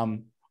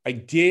 I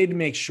did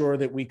make sure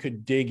that we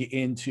could dig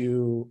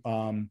into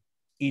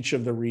each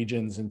of the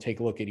regions and take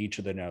a look at each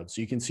of the nodes.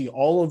 So you can see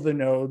all of the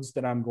nodes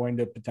that I'm going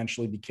to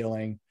potentially be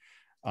killing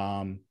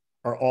are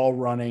all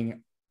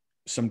running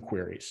some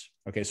queries.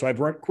 Okay, so I've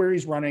run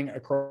queries running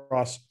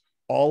across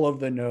all of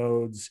the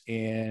nodes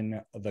in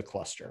the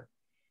cluster.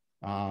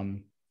 All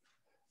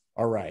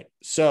right,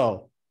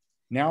 so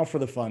now for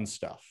the fun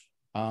stuff.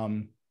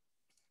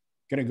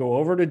 Gonna go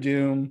over to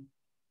Doom.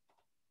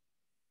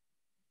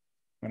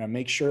 I'm gonna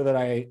make sure that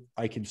I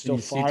can still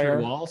fire. See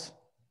through walls?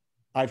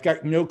 I've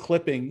got no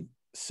clipping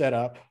set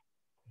up.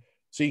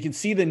 So you can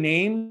see the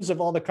names of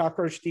all the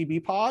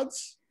CockroachDB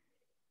pods.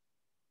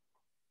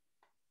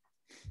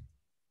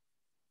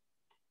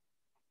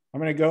 I'm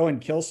going to go and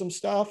kill some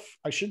stuff.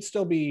 I should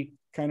still be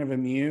kind of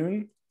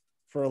immune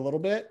for a little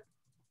bit.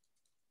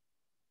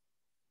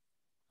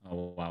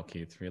 Oh, wow,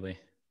 Keith, really?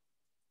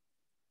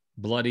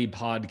 Bloody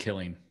pod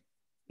killing.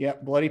 Yeah,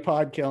 bloody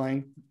pod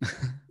killing.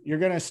 You're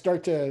going to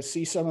start to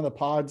see some of the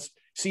pods.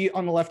 See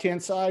on the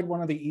left-hand side,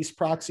 one of the East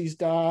proxies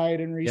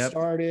died and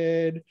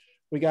restarted. Yep.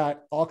 We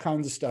got all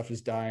kinds of stuff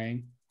is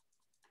dying.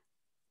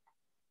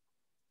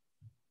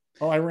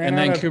 Oh, I ran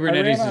out of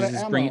Kubernetes is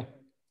just bringing,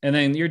 and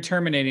then you're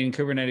terminating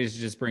Kubernetes is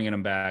just bringing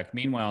them back.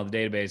 Meanwhile, the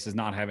database is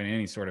not having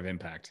any sort of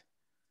impact.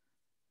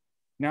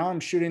 Now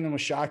I'm shooting them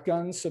with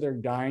shotguns, so they're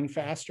dying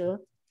faster.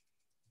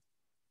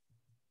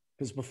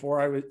 Because before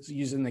I was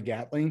using the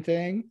Gatling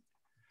thing,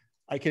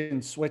 I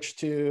can switch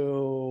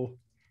to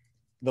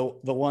the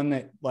one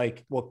that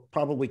will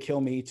probably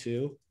kill me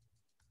too,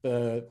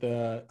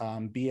 the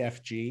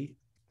BFG.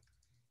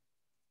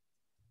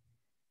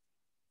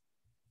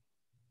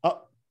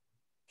 Oh,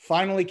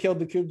 finally killed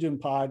the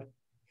KubeDoom pod.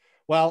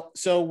 Well,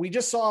 so we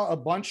just saw a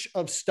bunch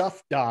of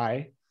stuff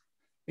die,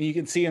 and you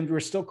can see we're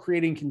still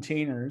creating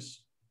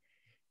containers.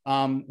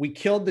 We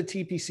killed the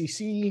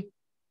TPCC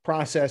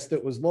process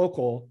that was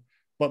local,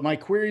 but my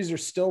queries are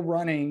still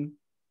running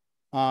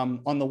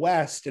on the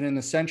west and in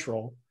the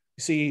central.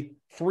 You see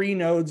 3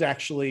 nodes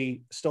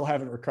actually still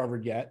haven't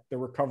recovered yet. They're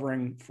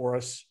recovering for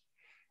us.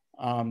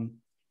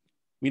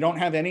 We don't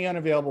have any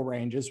unavailable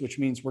ranges, which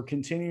means we're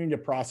continuing to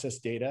process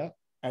data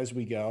as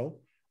we go.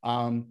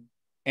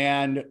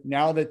 And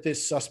now that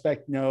this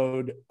suspect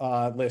node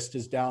list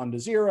is down to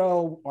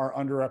 0, our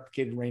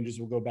under-replicated ranges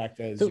will go back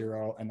to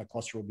 0, and the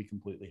cluster will be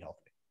completely healthy.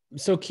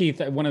 So Keith,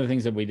 one of the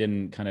things that we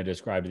didn't kind of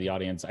describe to the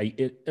audience,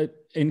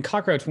 in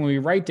Cockroach, when we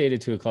write data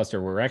to a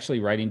cluster, we're actually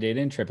writing data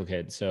in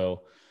triplicate.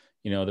 So,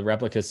 the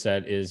replica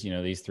set is,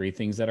 these 3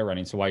 things that are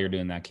running. So while you're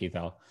doing that, Keith,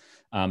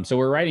 so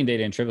we're writing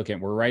data in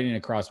triplicate. We're writing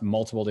across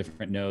multiple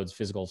different nodes,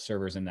 physical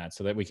servers in that,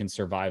 so that we can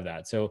survive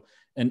that. So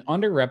an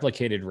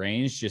under-replicated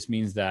range just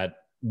means that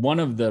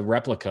one of the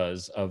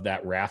replicas of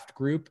that raft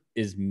group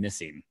is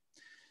missing.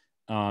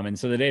 And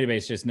so the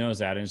database just knows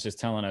that, and it's just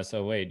telling us,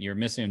 oh, wait, you're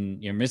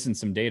missing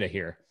some data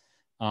here.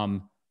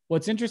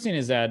 What's interesting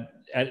is that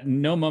at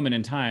no moment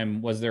in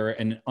time was there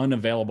an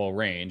unavailable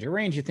range. A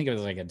range you think of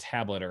as like a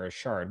tablet or a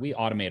shard. We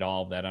automate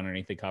all of that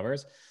underneath the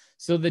covers.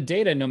 So the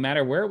data, no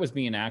matter where it was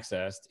being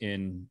accessed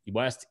in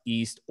west,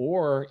 east,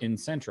 or in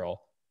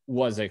central,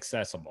 was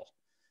accessible.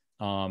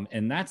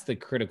 And that's the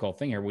critical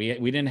thing here. We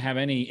didn't have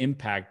any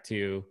impact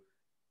to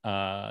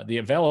the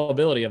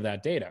availability of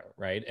that data,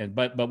 right? And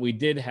but we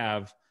did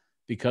have,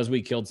 because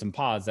we killed some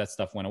pods, that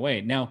stuff went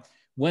away. Now,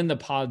 when the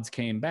pods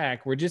came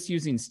back, we're just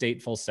using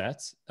stateful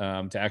sets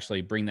to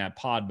actually bring that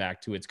pod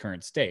back to its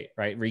current state,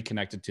 right?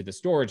 Reconnected to the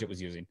storage it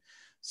was using.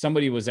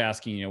 Somebody was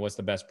asking, what's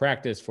the best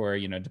practice for,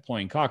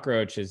 deploying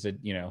Cockroach? Is it,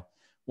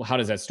 well, how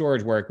does that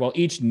storage work? Well,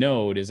 each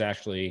node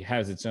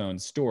has its own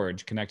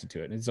storage connected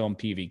to it, its own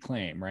PV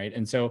claim, right?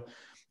 And so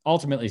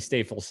ultimately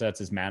stateful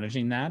sets is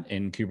managing that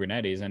in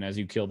Kubernetes. And as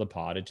you kill the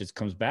pod, it just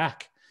comes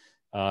back.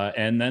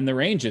 And then the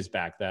range is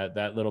back,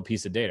 that little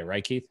piece of data,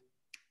 right, Keith?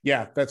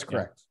 Yeah, that's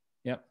correct.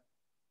 Yeah. Yep.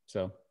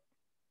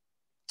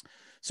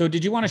 So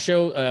did you want to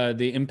show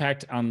the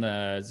impact on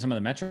some of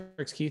the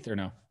metrics, Keith, or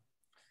no?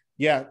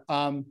 Yeah.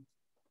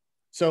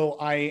 So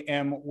I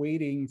am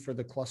waiting for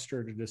the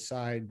cluster to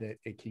decide that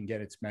it can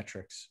get its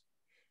metrics.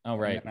 Oh,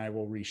 right. And I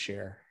will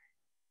reshare.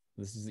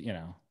 This is,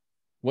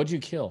 what'd you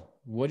kill?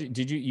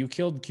 You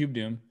killed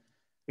KubeDoom.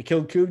 I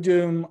killed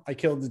KubeDoom. I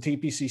killed the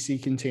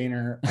TPCC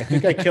container. I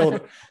think I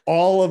killed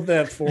all of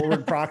the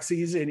forward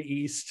proxies in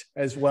East,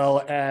 as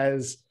well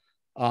as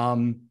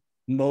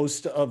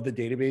most of the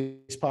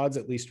database pods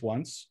at least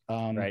once.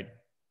 Right.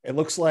 It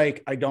looks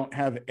like I don't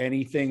have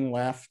anything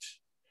left.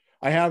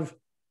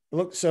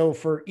 So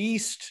for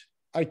East,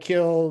 I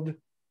killed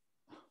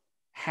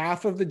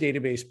half of the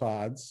database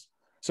pods.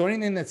 So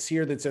anything that's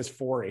here that says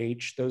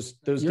 4H, those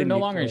you're no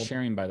longer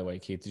sharing, by the way,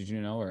 Keith. Did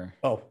you know? Or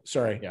oh,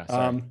 sorry. Yeah.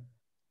 Sorry.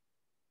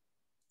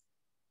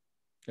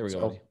 There we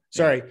go.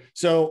 Sorry. Yeah.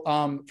 So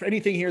for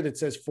anything here that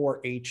says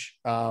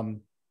 4H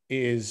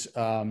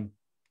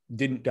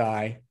didn't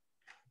die.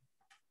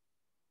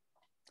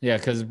 Yeah,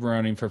 because we're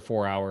running for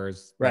 4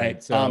 hours.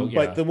 Right. So,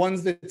 but the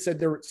ones that said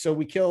there, so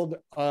we killed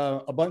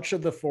a bunch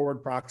of the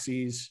forward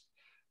proxies,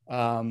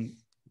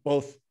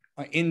 both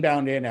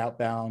inbound and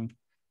outbound.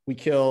 We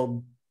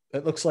killed,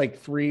 it looks like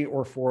 3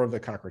 or 4 of the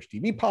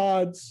CockroachDB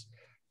pods.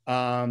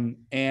 I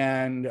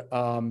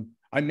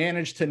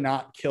managed to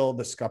not kill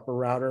the scupper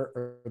router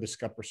or the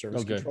scupper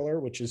service controller,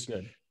 which is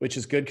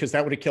good because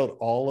that would have killed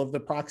all of the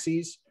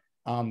proxies.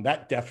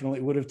 That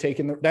definitely would have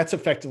that's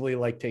effectively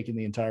like taking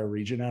the entire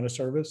region out of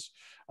service.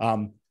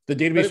 The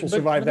database will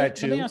survive that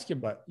too.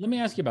 Let me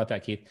ask you about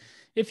that, Keith.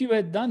 If you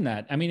had done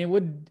that, I mean,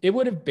 it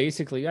would have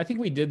basically, I think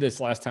we did this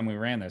last time we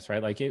ran this,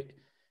 right? Like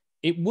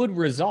it would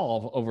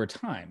resolve over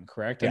time,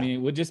 correct? Yeah. I mean,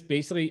 it would just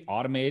basically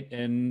automate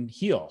and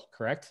heal,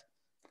 correct?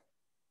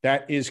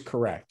 That is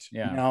correct.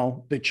 Yeah.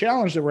 Now, the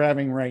challenge that we're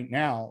having right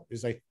now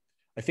is I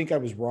think I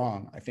was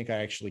wrong. I think I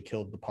actually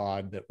killed the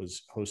pod that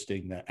was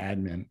hosting the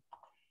admin.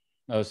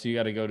 Oh, so you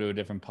got to go to a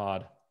different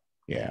pod.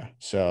 Yeah.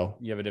 So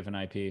you have a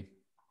different IP.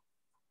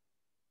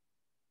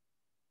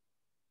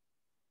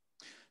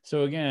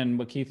 So again,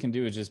 what Keith can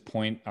do is just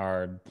point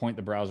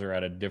the browser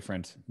at a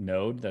different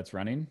node that's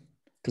running.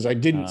 Because I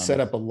didn't set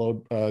up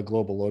a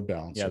global load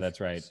balancer. Yeah, that's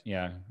right.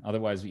 Yeah.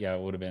 Otherwise, yeah,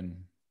 it would have been.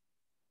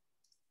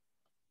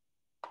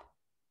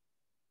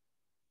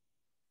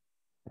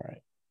 All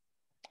right.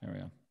 There we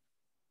go.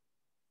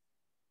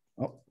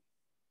 Oh.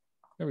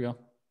 There we go.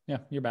 Yeah,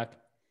 you're back.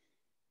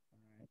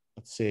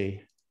 Let's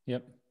see.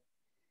 Yep.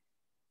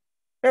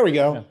 There we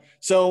go. Yeah.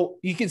 So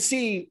you can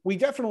see we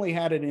definitely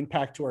had an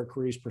impact to our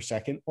queries per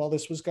second while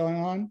this was going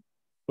on,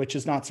 which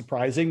is not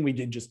surprising. We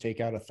did just take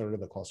out a third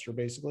of the cluster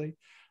basically.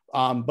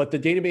 But the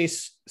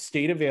database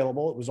stayed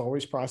available. It was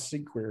always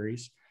processing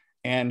queries,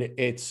 and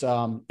it's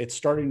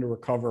starting to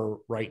recover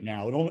right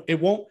now. It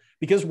won't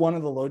because one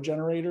of the load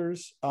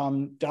generators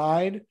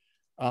died.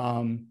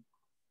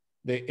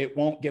 It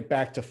won't get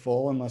back to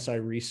full unless I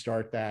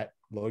restart that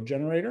load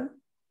generator.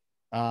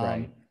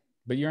 Right.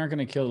 But you aren't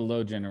going to kill the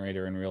load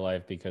generator in real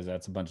life because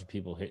that's a bunch of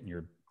people hitting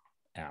your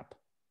app.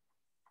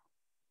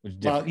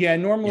 Well, yeah,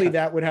 normally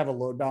that would have a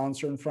load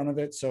balancer in front of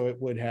it. So it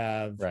would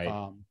have,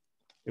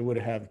 it would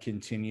have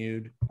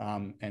continued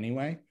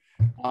anyway.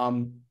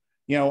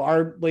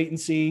 Our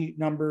latency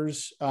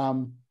numbers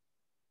kind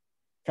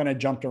of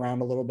jumped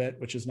around a little bit,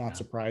 which is not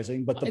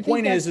surprising. But the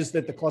point is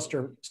that the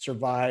cluster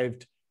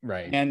survived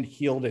and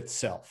healed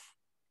itself.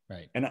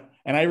 Right. And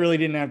I really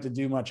didn't have to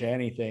do much of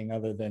anything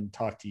other than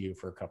talk to you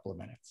for a couple of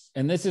minutes.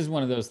 And this is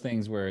one of those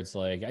things where it's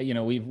like,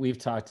 we've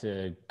talked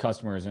to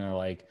customers and they're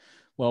like,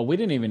 well, we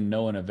didn't even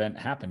know an event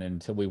happened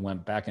until we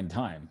went back in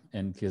time.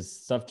 And because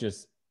stuff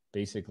just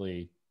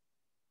basically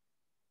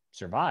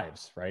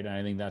survives, right? And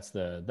I think that's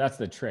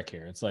the trick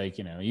here. It's like,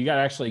 you got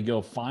to actually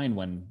go find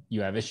when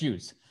you have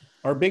issues.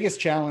 Our biggest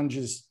challenge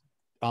is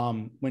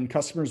when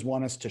customers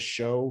want us to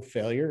show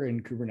failure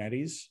in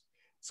Kubernetes.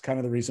 It's kind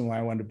of the reason why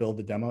I wanted to build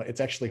the demo. It's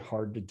actually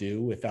hard to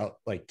do without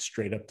like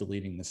straight up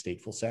deleting the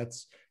stateful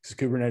sets, because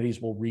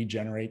Kubernetes will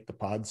regenerate the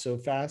pods so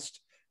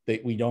fast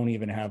that we don't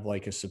even have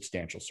like a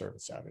substantial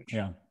service outage.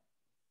 Yeah.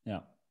 Yeah.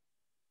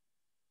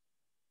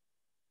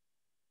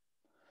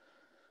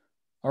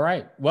 All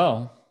right.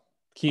 Well,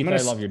 Keith, I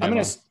love your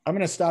demo. I'm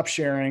gonna stop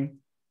sharing.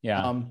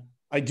 Yeah.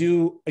 I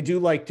do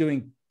like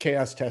doing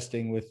chaos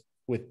testing with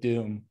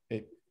Doom.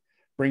 It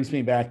brings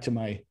me back to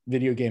my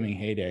video gaming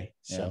heyday.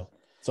 So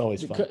It's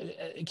always fun.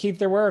 Keith,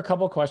 there were a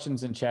couple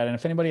questions in chat, and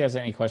if anybody has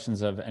any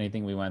questions of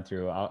anything we went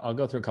through, I'll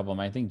go through a couple of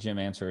them. I think Jim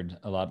answered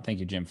a lot. Thank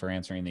you, Jim, for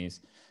answering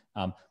these.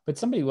 But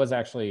somebody was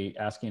actually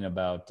asking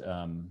about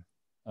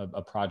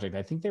a project.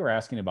 I think they were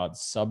asking about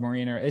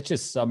Submariner. It's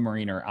just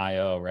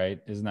Submariner.io,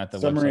 right? Isn't that the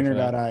website for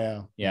that?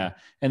 Submariner.io. Yeah.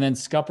 And then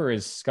Scupper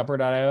is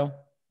Scupper.io.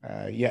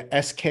 Yeah,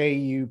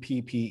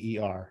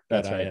 SKUPPER.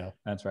 That's right.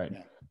 That's right.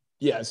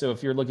 Yeah. So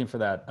if you're looking for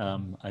that,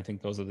 I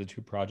think those are the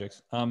two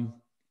projects.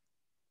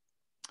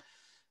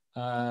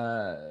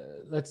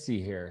 Let's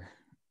see here.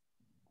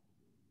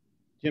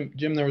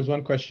 Jim, there was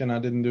one question I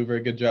didn't do a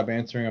very good job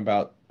answering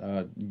about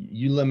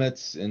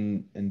ulimits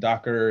in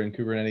Docker and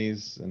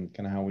Kubernetes and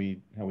kind of how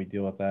we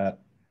deal with that.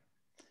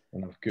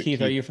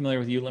 Keith, are you familiar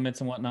with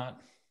ulimits and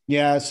whatnot?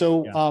 Yeah.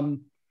 So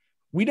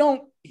we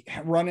don't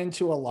run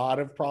into a lot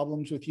of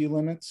problems with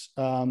ulimits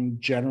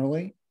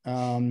generally.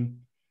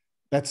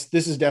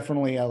 This is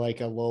definitely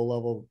like a low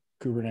level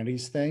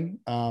Kubernetes thing.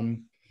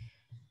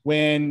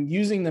 When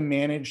using the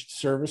managed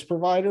service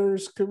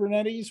providers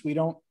Kubernetes, we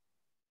don't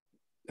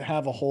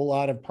have a whole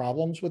lot of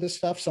problems with this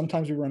stuff.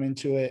 Sometimes we run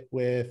into it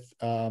with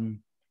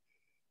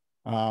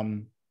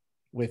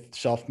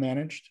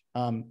self-managed.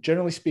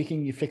 Generally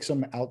speaking, you fix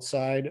them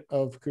outside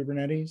of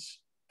Kubernetes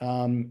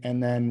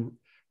and then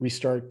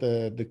restart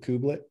the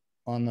kubelet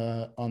on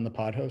the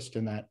pod host,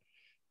 and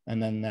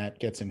then that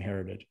gets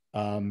inherited.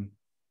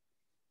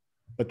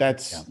 But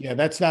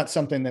that's not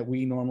something that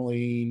we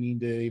normally need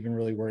to even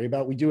really worry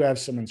about. We do have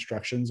some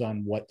instructions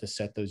on what to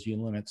set those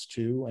ulimits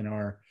to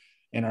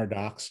in our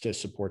docs to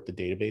support the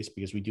database,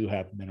 because we do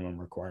have minimum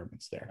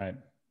requirements there.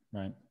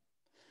 Right.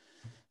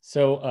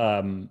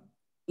 So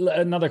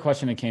another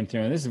question that came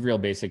through, and this is a real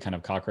basic kind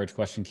of cockroach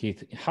question,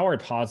 Keith. How are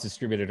pods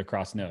distributed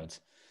across nodes?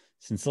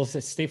 Since those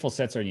stateful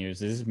sets are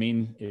used, does this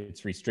mean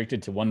it's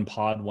restricted to one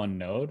pod, one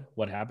node?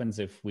 What happens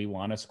if we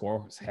want to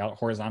score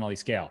horizontally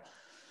scale?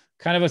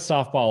 Kind of a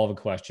softball of a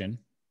question.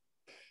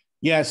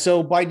 Yeah,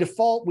 so by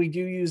default, we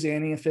do use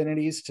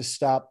anti-affinities to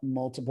stop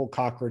multiple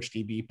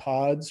CockroachDB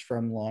pods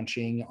from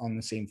launching on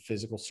the same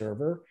physical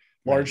server,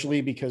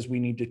 largely because we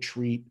need to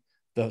treat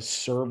the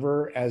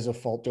server as a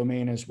fault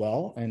domain as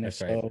well. And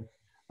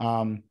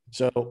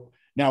so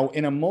now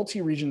in a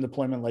multi-region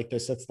deployment like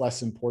this, that's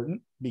less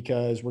important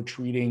because we're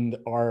treating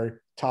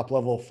our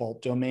top-level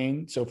fault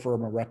domain. So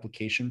from a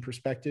replication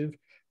perspective,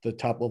 the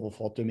top-level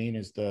fault domain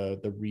is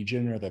the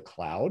region or the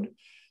cloud.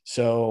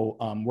 So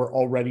we're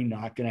already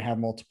not going to have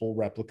multiple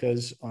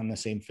replicas on the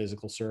same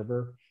physical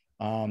server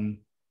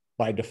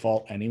by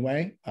default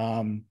anyway.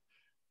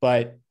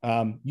 But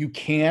you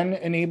can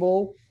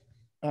enable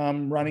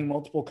running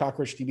multiple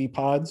CockroachDB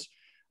pods.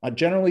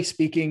 Generally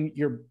speaking,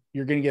 you're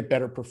going to get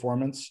better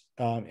performance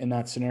in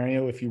that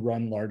scenario if you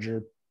run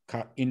larger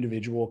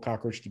individual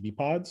CockroachDB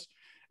pods,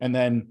 and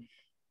then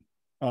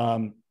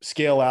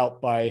scale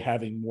out by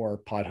having more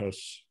pod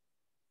hosts.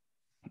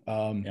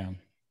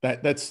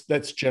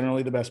 That's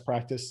generally the best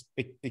practice.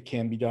 It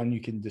can be done. You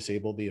can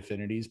disable the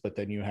affinities, but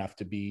then you have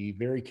to be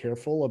very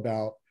careful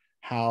about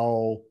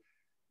how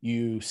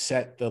you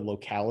set the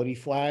locality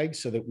flag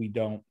so that we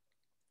don't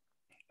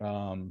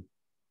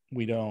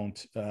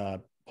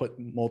put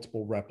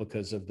multiple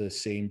replicas of the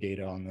same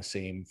data on the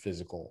same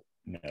physical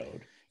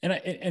node.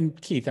 And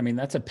Keith, I mean,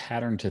 that's a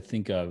pattern to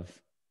think of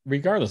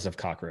regardless of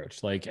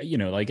Cockroach. I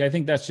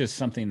think that's just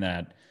something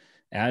that,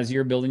 as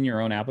you're building your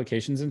own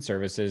applications and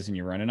services and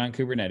you're running on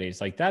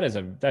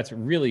Kubernetes, that's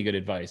really good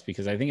advice,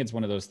 because I think it's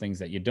one of those things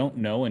that you don't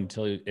know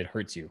until it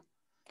hurts you.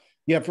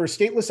 Yeah, for a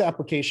stateless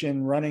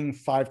application, running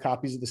 5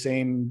 copies of the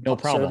same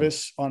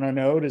service on a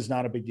node is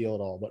not a big deal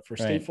at all. But for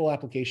stateful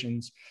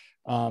applications,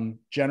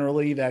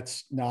 generally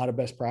that's not a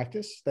best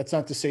practice. That's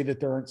not to say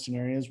that there aren't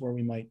scenarios where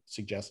we might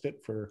suggest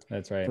it for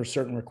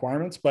certain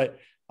requirements, but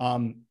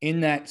in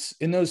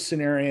those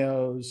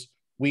scenarios,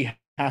 we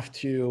have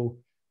to.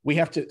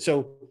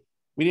 So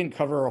we didn't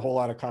cover a whole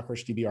lot of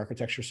CockroachDB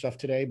architecture stuff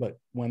today, but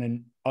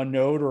when a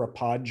node or a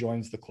pod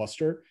joins the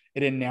cluster,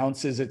 it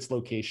announces its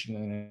location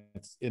and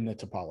it's in the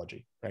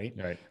topology, right?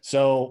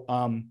 So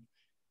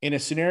in a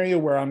scenario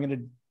where I'm going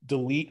to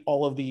delete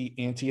all of the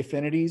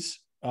anti-affinities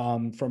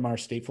from our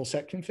stateful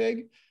set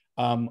config,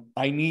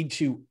 I need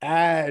to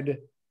add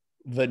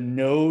the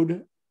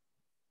node,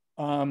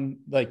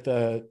 like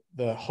the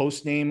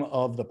host name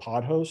of the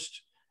pod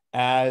host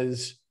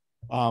as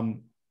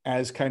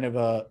kind of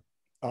a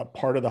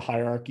part of the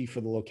hierarchy for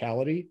the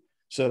locality,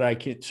 so that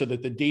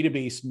the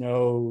database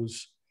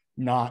knows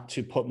not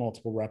to put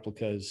multiple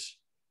replicas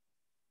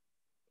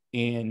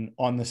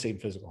on the same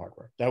physical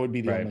hardware. That would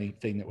be the only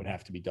thing that would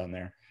have to be done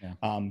there.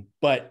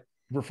 But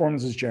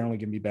performance is generally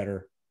going to be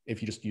better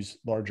if you just use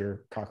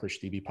larger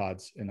CockroachDB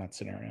pods in that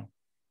scenario.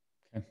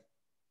 Okay.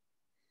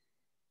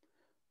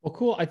 Well,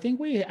 cool. I think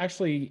we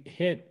actually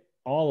hit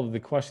all of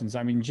the questions.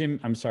 I mean, Jim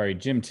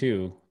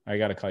 2, I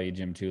got to call you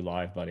Jim 2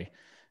 live, buddy.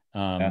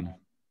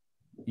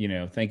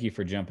 Thank you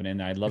for jumping in.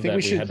 I love that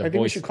we had the voice. I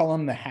think we should call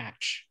him the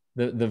Hatch.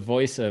 The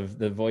voice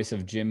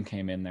of Jim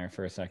came in there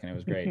for a second. It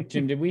was great.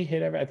 Jim, did we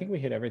hit I think we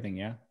hit everything.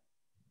 Yeah.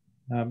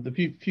 The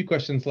few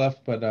questions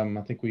left, but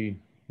I think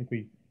we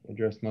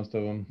addressed most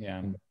of them.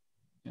 Yeah.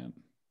 Yeah.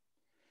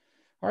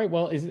 All right.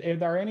 Well, are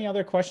there any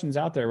other questions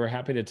out there? We're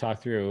happy to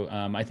talk through.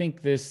 I think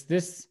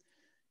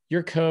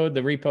your code,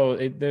 the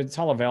repo, it's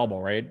all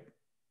available, right?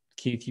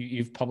 Keith,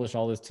 you've published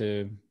all this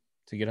to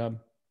GitHub.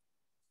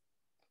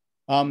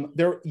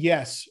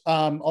 Yes.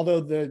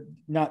 Although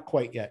not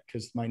quite yet,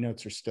 because my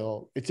notes are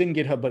still, it's in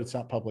GitHub, but it's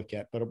not public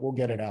yet, but we'll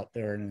get it out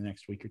there in the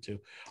next week or two.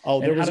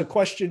 Oh, there's a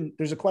question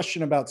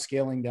about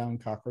scaling down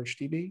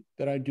CockroachDB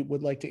that I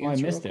would like to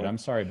answer. I missed it. I'm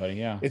sorry, buddy.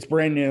 Yeah. It's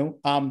brand new.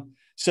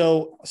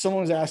 So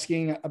someone was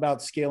asking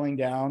about scaling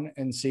down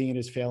and seeing it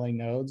as failing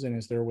nodes. And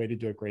is there a way to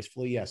do it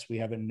gracefully? Yes, we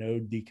have a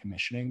node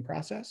decommissioning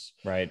process.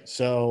 Right.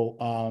 So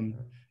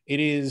it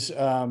is,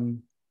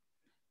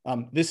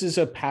 this is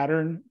a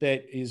pattern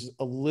that is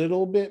a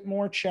little bit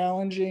more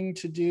challenging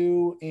to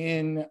do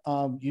in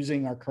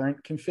using our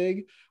current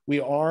config. We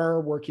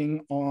are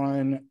working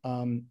on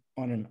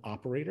an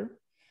operator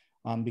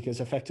because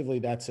effectively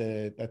that's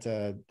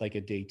like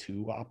a day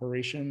 2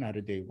 operation, not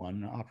a day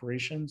 1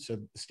 operation. So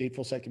the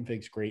stateful set config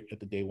is great at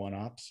the day 1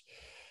 ops.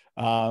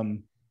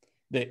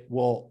 That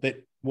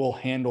will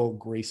handle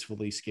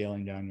gracefully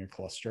scaling down your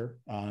cluster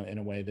in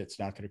a way that's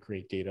not going to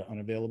create data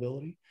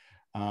unavailability.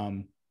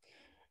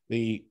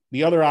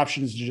 The other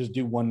option is to just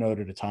do one node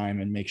at a time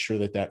and make sure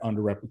that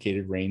under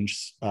replicated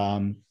range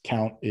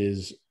count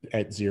is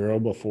at 0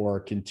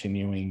 before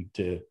continuing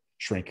to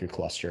shrink your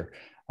cluster.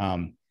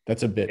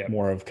 That's a bit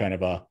more of kind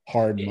of a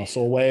hard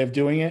muscle way of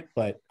doing it,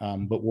 but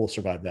we'll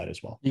survive that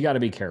as well. You got to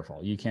be careful.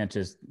 You can't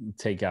just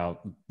take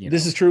out.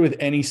 This is true with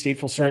any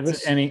stateful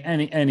service. I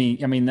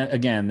mean,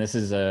 again, this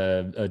is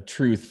a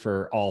truth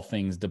for all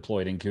things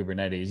deployed in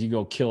Kubernetes. You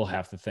go kill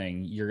half the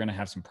thing, you're going to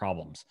have some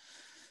problems.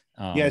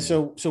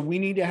 So we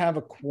need to have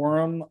a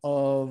quorum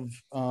of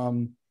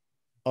the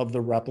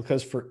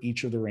replicas for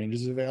each of the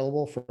ranges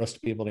available for us to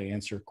be able to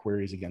answer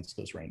queries against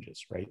those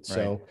ranges, right?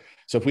 So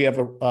if we have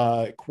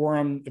a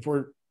quorum,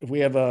 if we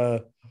have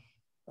a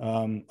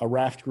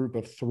raft group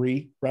of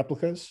 3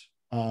 replicas,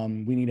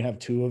 we need to have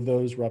 2 of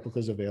those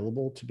replicas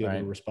available to be able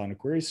to respond to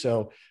queries.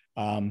 So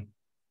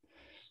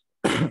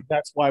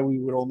that's why we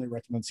would only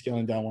recommend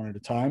scaling down 1 at a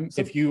time.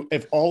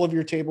 If all of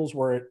your tables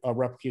were at a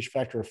replication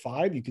factor of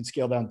 5, you could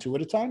scale down 2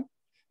 at a time,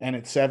 and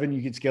at 7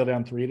 you could scale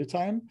down 3 at a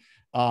time.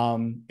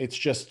 That's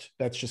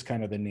just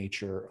kind of the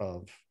nature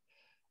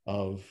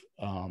of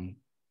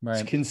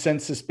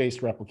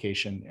consensus-based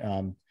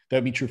replication.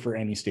 That'd be true for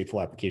any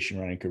stateful application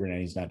running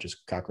Kubernetes, not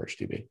just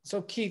CockroachDB.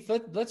 So Keith,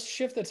 let's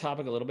shift the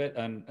topic a little bit,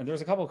 and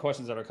there's a couple of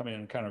questions that are coming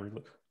in kind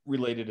of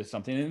related to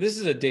something. And this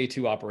is a day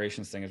 2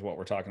 operations thing is what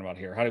we're talking about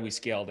here. How do we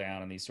scale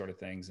down and these sort of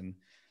things? And,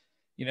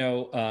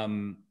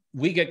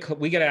 we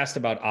get asked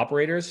about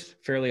operators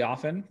fairly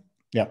often.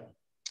 Yeah.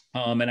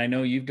 And I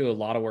know you do a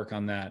lot of work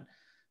on that.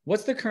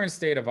 What's the current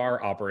state of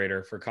our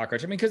operator for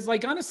Cockroach? I mean, because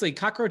honestly,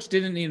 Cockroach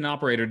didn't need an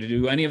operator to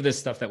do any of this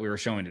stuff that we were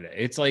showing today.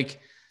 It's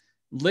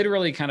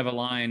literally kind of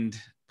aligned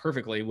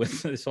perfectly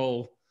with this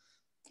whole,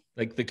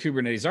 the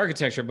Kubernetes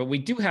architecture, but we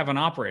do have an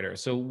operator.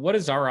 So what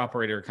is our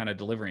operator kind of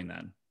delivering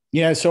then?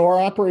 Yeah, so our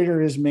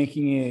operator is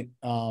making it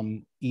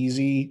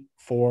easy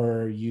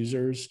for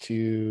users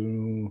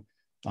to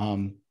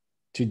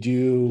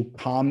do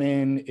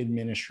common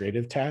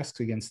administrative tasks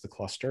against the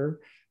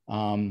cluster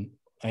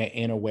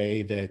in a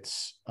way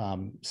that's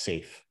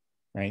safe,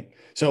 right?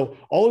 So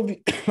all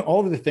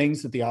of the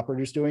things that the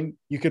operator is doing,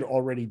 you could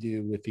already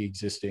do with the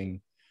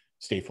existing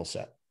stateful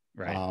set,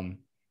 right?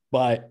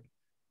 But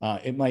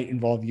it might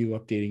involve you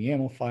updating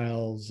YAML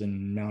files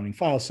and mounting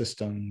file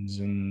systems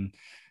and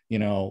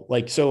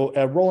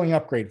a rolling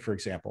upgrade, for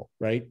example,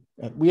 right?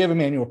 We have a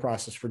manual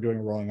process for doing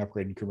a rolling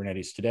upgrade in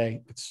Kubernetes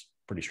today. It's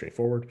pretty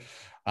straightforward.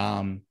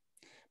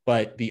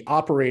 But the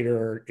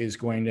operator is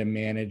going to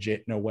manage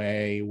it in a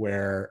way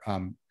where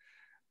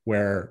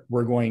we're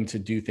going to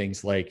do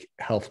things like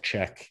health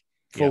check,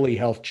 fully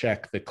health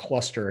check the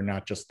cluster,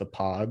 not just the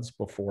pods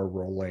before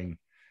rolling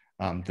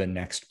the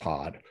next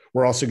pod.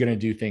 We're also going to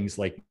do things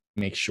like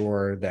make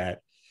sure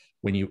that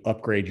when you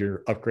upgrade,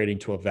 you're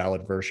upgrading to a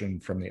valid version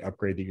from the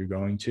upgrade that you're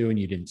going to, and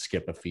you didn't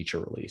skip a feature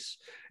release.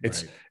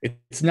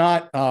 It's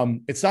not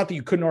that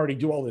you couldn't already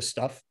do all this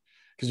stuff,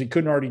 because you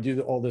couldn't already do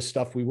all this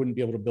stuff. We wouldn't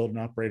be able to build an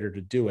operator to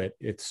do it.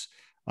 It's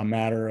a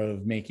matter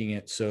of making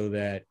it so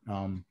that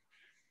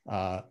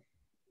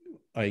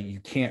you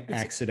can't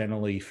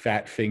accidentally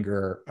fat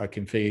finger a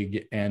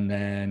config and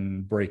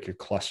then break your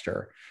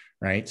cluster,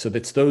 right? So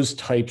that's those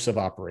types of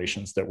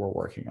operations that we're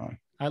working on.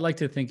 I like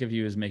to think of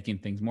you as making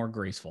things more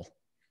graceful.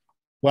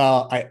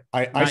 Well,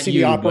 I see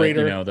the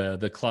operator,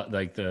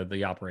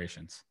 the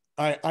operations.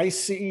 I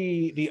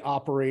see the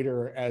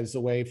operator as the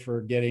way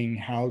for getting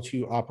how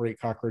to operate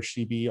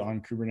CockroachDB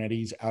on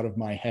Kubernetes out of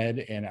my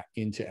head and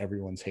into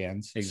everyone's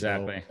hands.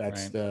 Exactly.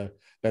 So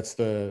that's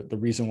the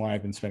reason why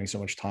I've been spending so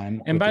much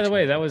time. And by the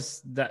way, that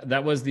was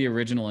the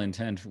original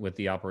intent with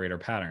the operator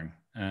pattern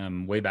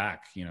way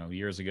back,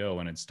 years ago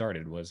when it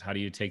started, was how do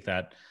you take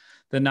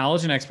the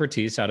knowledge and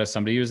expertise out of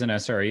somebody who's an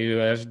SRE who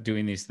is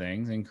doing these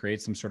things and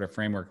create some sort of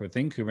framework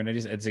within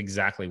Kubernetes? It's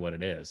exactly what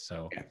it is.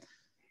 So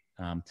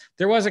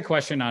There was a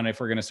question on if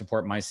we're going to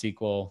support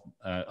MySQL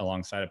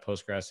alongside of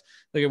Postgres.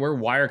 Look, we're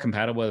wire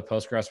compatible with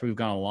Postgres. We've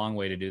gone a long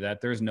way to do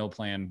that. There's no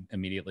plan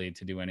immediately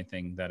to do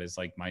anything that is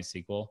like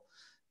MySQL.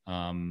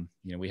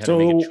 We had to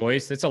make a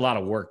choice. It's a lot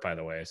of work, by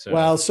the way.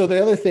 So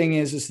the other thing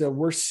is that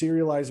we're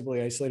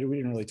serializably isolated. We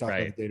didn't really talk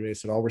about the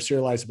database at all. We're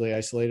serializably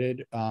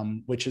isolated,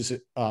 which is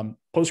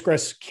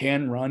Postgres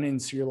can run in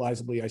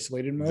serializably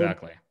isolated mode.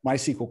 Exactly.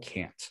 MySQL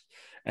can't.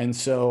 And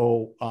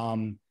so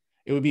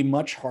it would be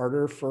much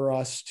harder for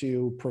us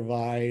to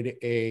provide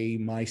a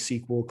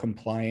MySQL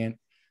compliant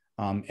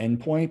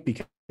endpoint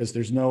because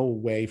there's no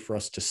way for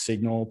us to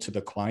signal to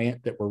the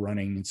client that we're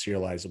running in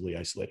serializably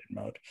isolated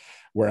mode.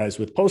 Whereas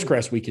with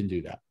Postgres, we can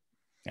do that.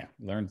 Yeah.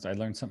 I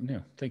learned something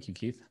new. Thank you,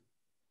 Keith.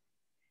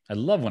 I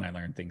love when I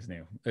learn things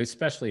new,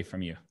 especially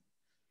from you,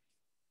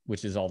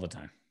 which is all the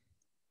time.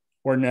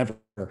 Or never.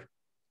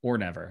 Or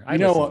never.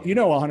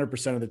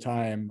 100% of the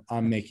time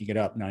I'm making it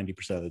up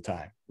 90% of the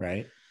time,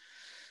 right?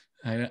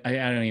 I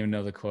don't even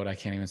know the quote. I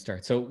can't even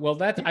start. So, well,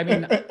 let me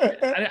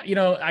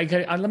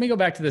go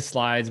back to the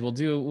slides.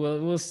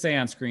 We'll stay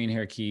on screen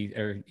here, Keith,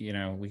 or,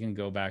 we can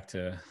go back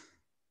to,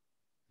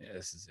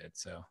 this is it.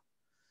 So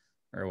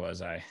where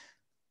was I?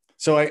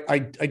 So I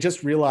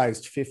just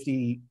realized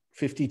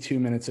 52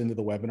 minutes into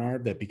the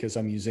webinar that because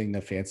I'm using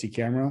the fancy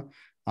camera,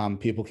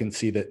 people can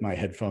see that my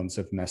headphones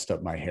have messed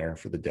up my hair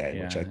for the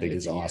day, which I think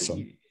is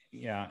awesome.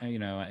 Yeah.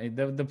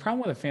 The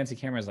problem with a fancy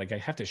camera is like, I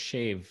have to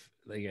shave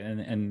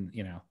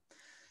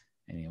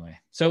anyway.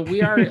 So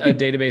we are a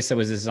database that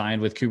was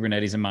designed with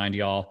Kubernetes in mind,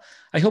 y'all.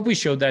 I hope we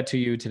showed that to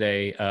you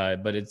today.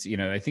 But it's,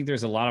 I think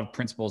there's a lot of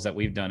principles that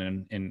we've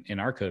done in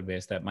our code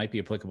base that might be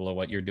applicable to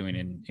what you're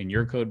doing in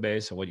your code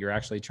base or what you're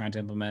actually trying to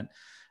implement.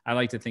 I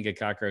like to think of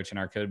Cockroach in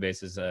our code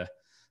base as a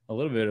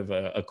little bit of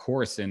a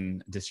course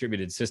in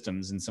distributed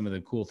systems and some of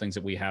the cool things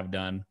that we have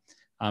done.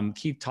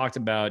 Keith talked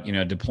about,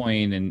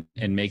 deploying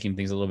and making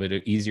things a little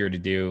bit easier to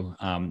do.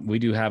 We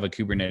do have a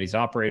Kubernetes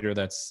operator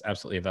that's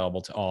absolutely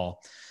available to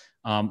all.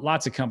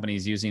 Lots of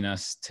companies using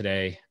us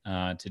today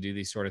to do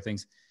these sort of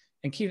things.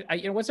 And Keith,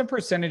 what's a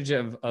percentage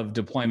of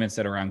deployments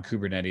that are on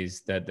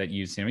Kubernetes that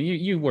you've seen? I mean,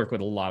 you work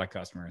with a lot of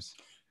customers.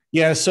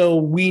 Yeah, so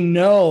we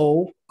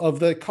know of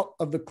the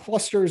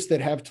clusters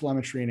that have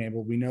telemetry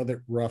enabled, we know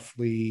that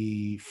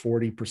roughly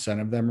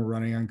 40% of them are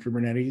running on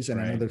Kubernetes, and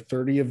another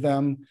 30 of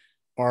them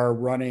are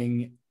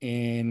running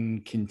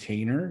in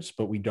containers,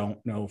 but we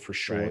don't know for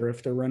sure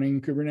if they're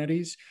running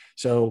Kubernetes.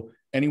 So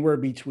anywhere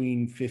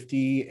between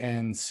 50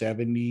 and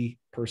 70%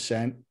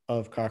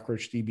 of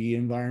CockroachDB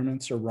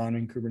environments are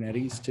running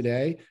Kubernetes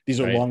today. These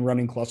are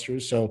long-running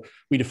clusters. So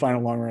we define a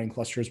long-running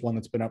cluster as one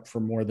that's been up for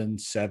more than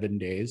 7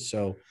 days.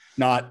 So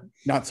not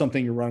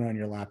something you're running on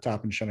your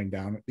laptop and shutting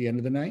down at the end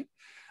of the night.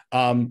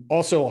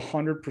 Also,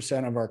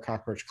 100% of our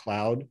Cockroach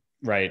Cloud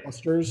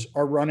clusters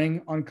are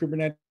running on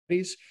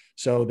Kubernetes.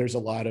 So there's a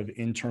lot of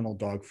internal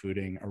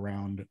dogfooding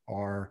around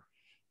our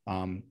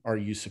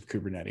use of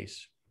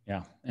Kubernetes.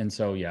 Yeah. And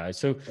so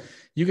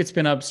you could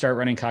start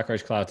running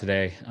Cockroach Cloud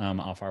today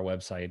off our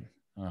website.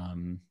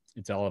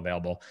 It's all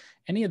available.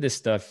 Any of this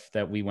stuff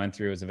that we went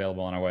through is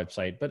available on our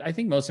website. But I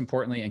think most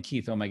importantly, and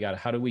Keith, oh my God,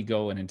 how do we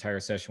go an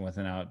entire session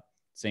without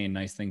saying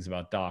nice things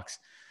about docs?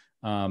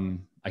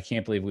 I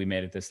can't believe we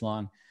made it this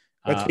long.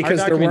 That's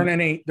because there weren't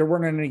any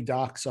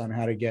docs on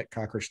how to get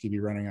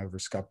CockroachDB running over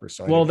Scupper.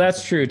 So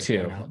that's true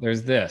too.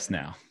 There's this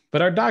now,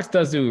 but our docs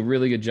does do a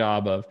really good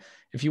job of,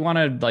 if you want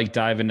to like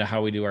dive into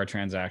how we do our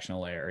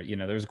transactional layer,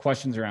 there's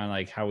questions around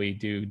like how we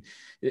do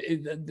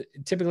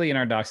typically in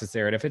our docs it's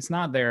there. And if it's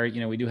not there,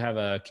 we do have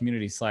a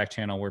community Slack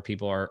channel where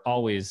people are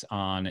always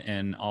on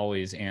and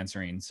always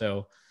answering.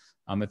 So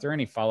if there are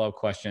any follow-up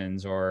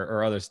questions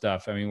or other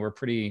stuff, I mean, we're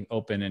pretty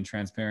open and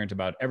transparent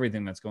about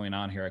everything that's going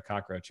on here at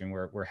Cockroach, and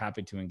we're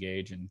happy to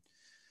engage. And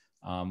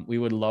we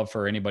would love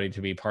for anybody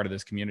to be part of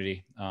this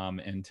community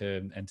and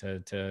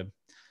to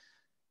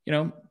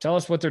tell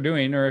us what they're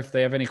doing, or if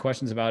they have any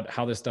questions about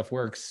how this stuff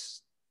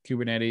works,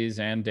 Kubernetes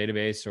and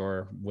database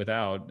or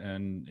without,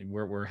 and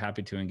we're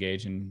happy to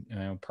engage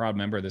and proud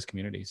member of this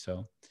community.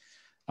 So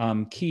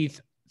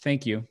Keith,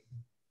 thank you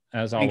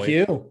as always.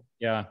 Thank you.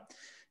 Yeah.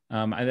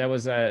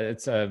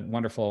 It's a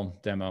wonderful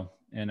demo,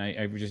 and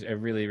I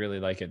really, really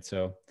like it.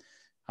 So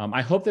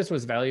I hope this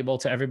was valuable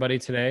to everybody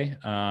today.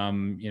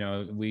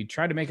 We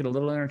tried to make it a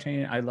little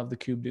entertaining. I love the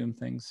Kube Doom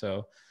thing.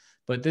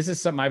 But this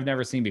is something I've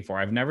never seen before.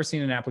 I've never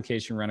seen an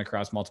application run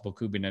across multiple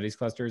Kubernetes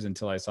clusters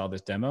until I saw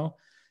this demo.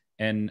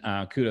 And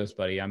kudos,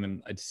 buddy.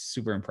 It's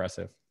super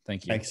impressive.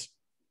 Thank you. Thanks.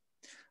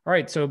 All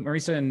right. So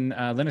Marisa and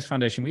Linux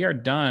Foundation, we are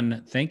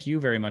done. Thank you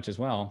very much as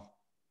well.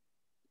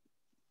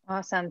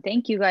 Awesome.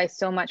 Thank you guys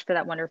so much for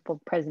that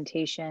wonderful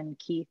presentation,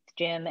 Keith,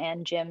 Jim,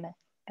 and Jim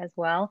as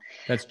well.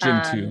 That's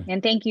Jim too.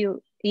 And thank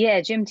you.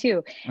 Yeah, Jim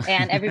too.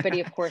 And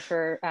everybody, of course,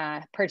 for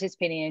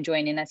participating and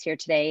joining us here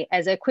today.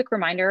 As a quick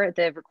reminder,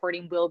 the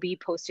recording will be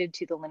posted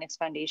to the Linux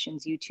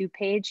Foundation's YouTube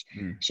page.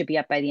 Should be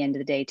up by the end of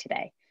the day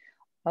today.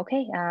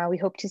 Okay, we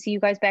hope to see you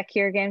guys back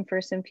here again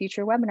for some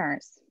future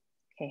webinars.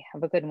 Okay,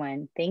 have a good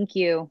one. Thank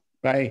you.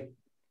 Bye.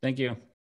 Thank you.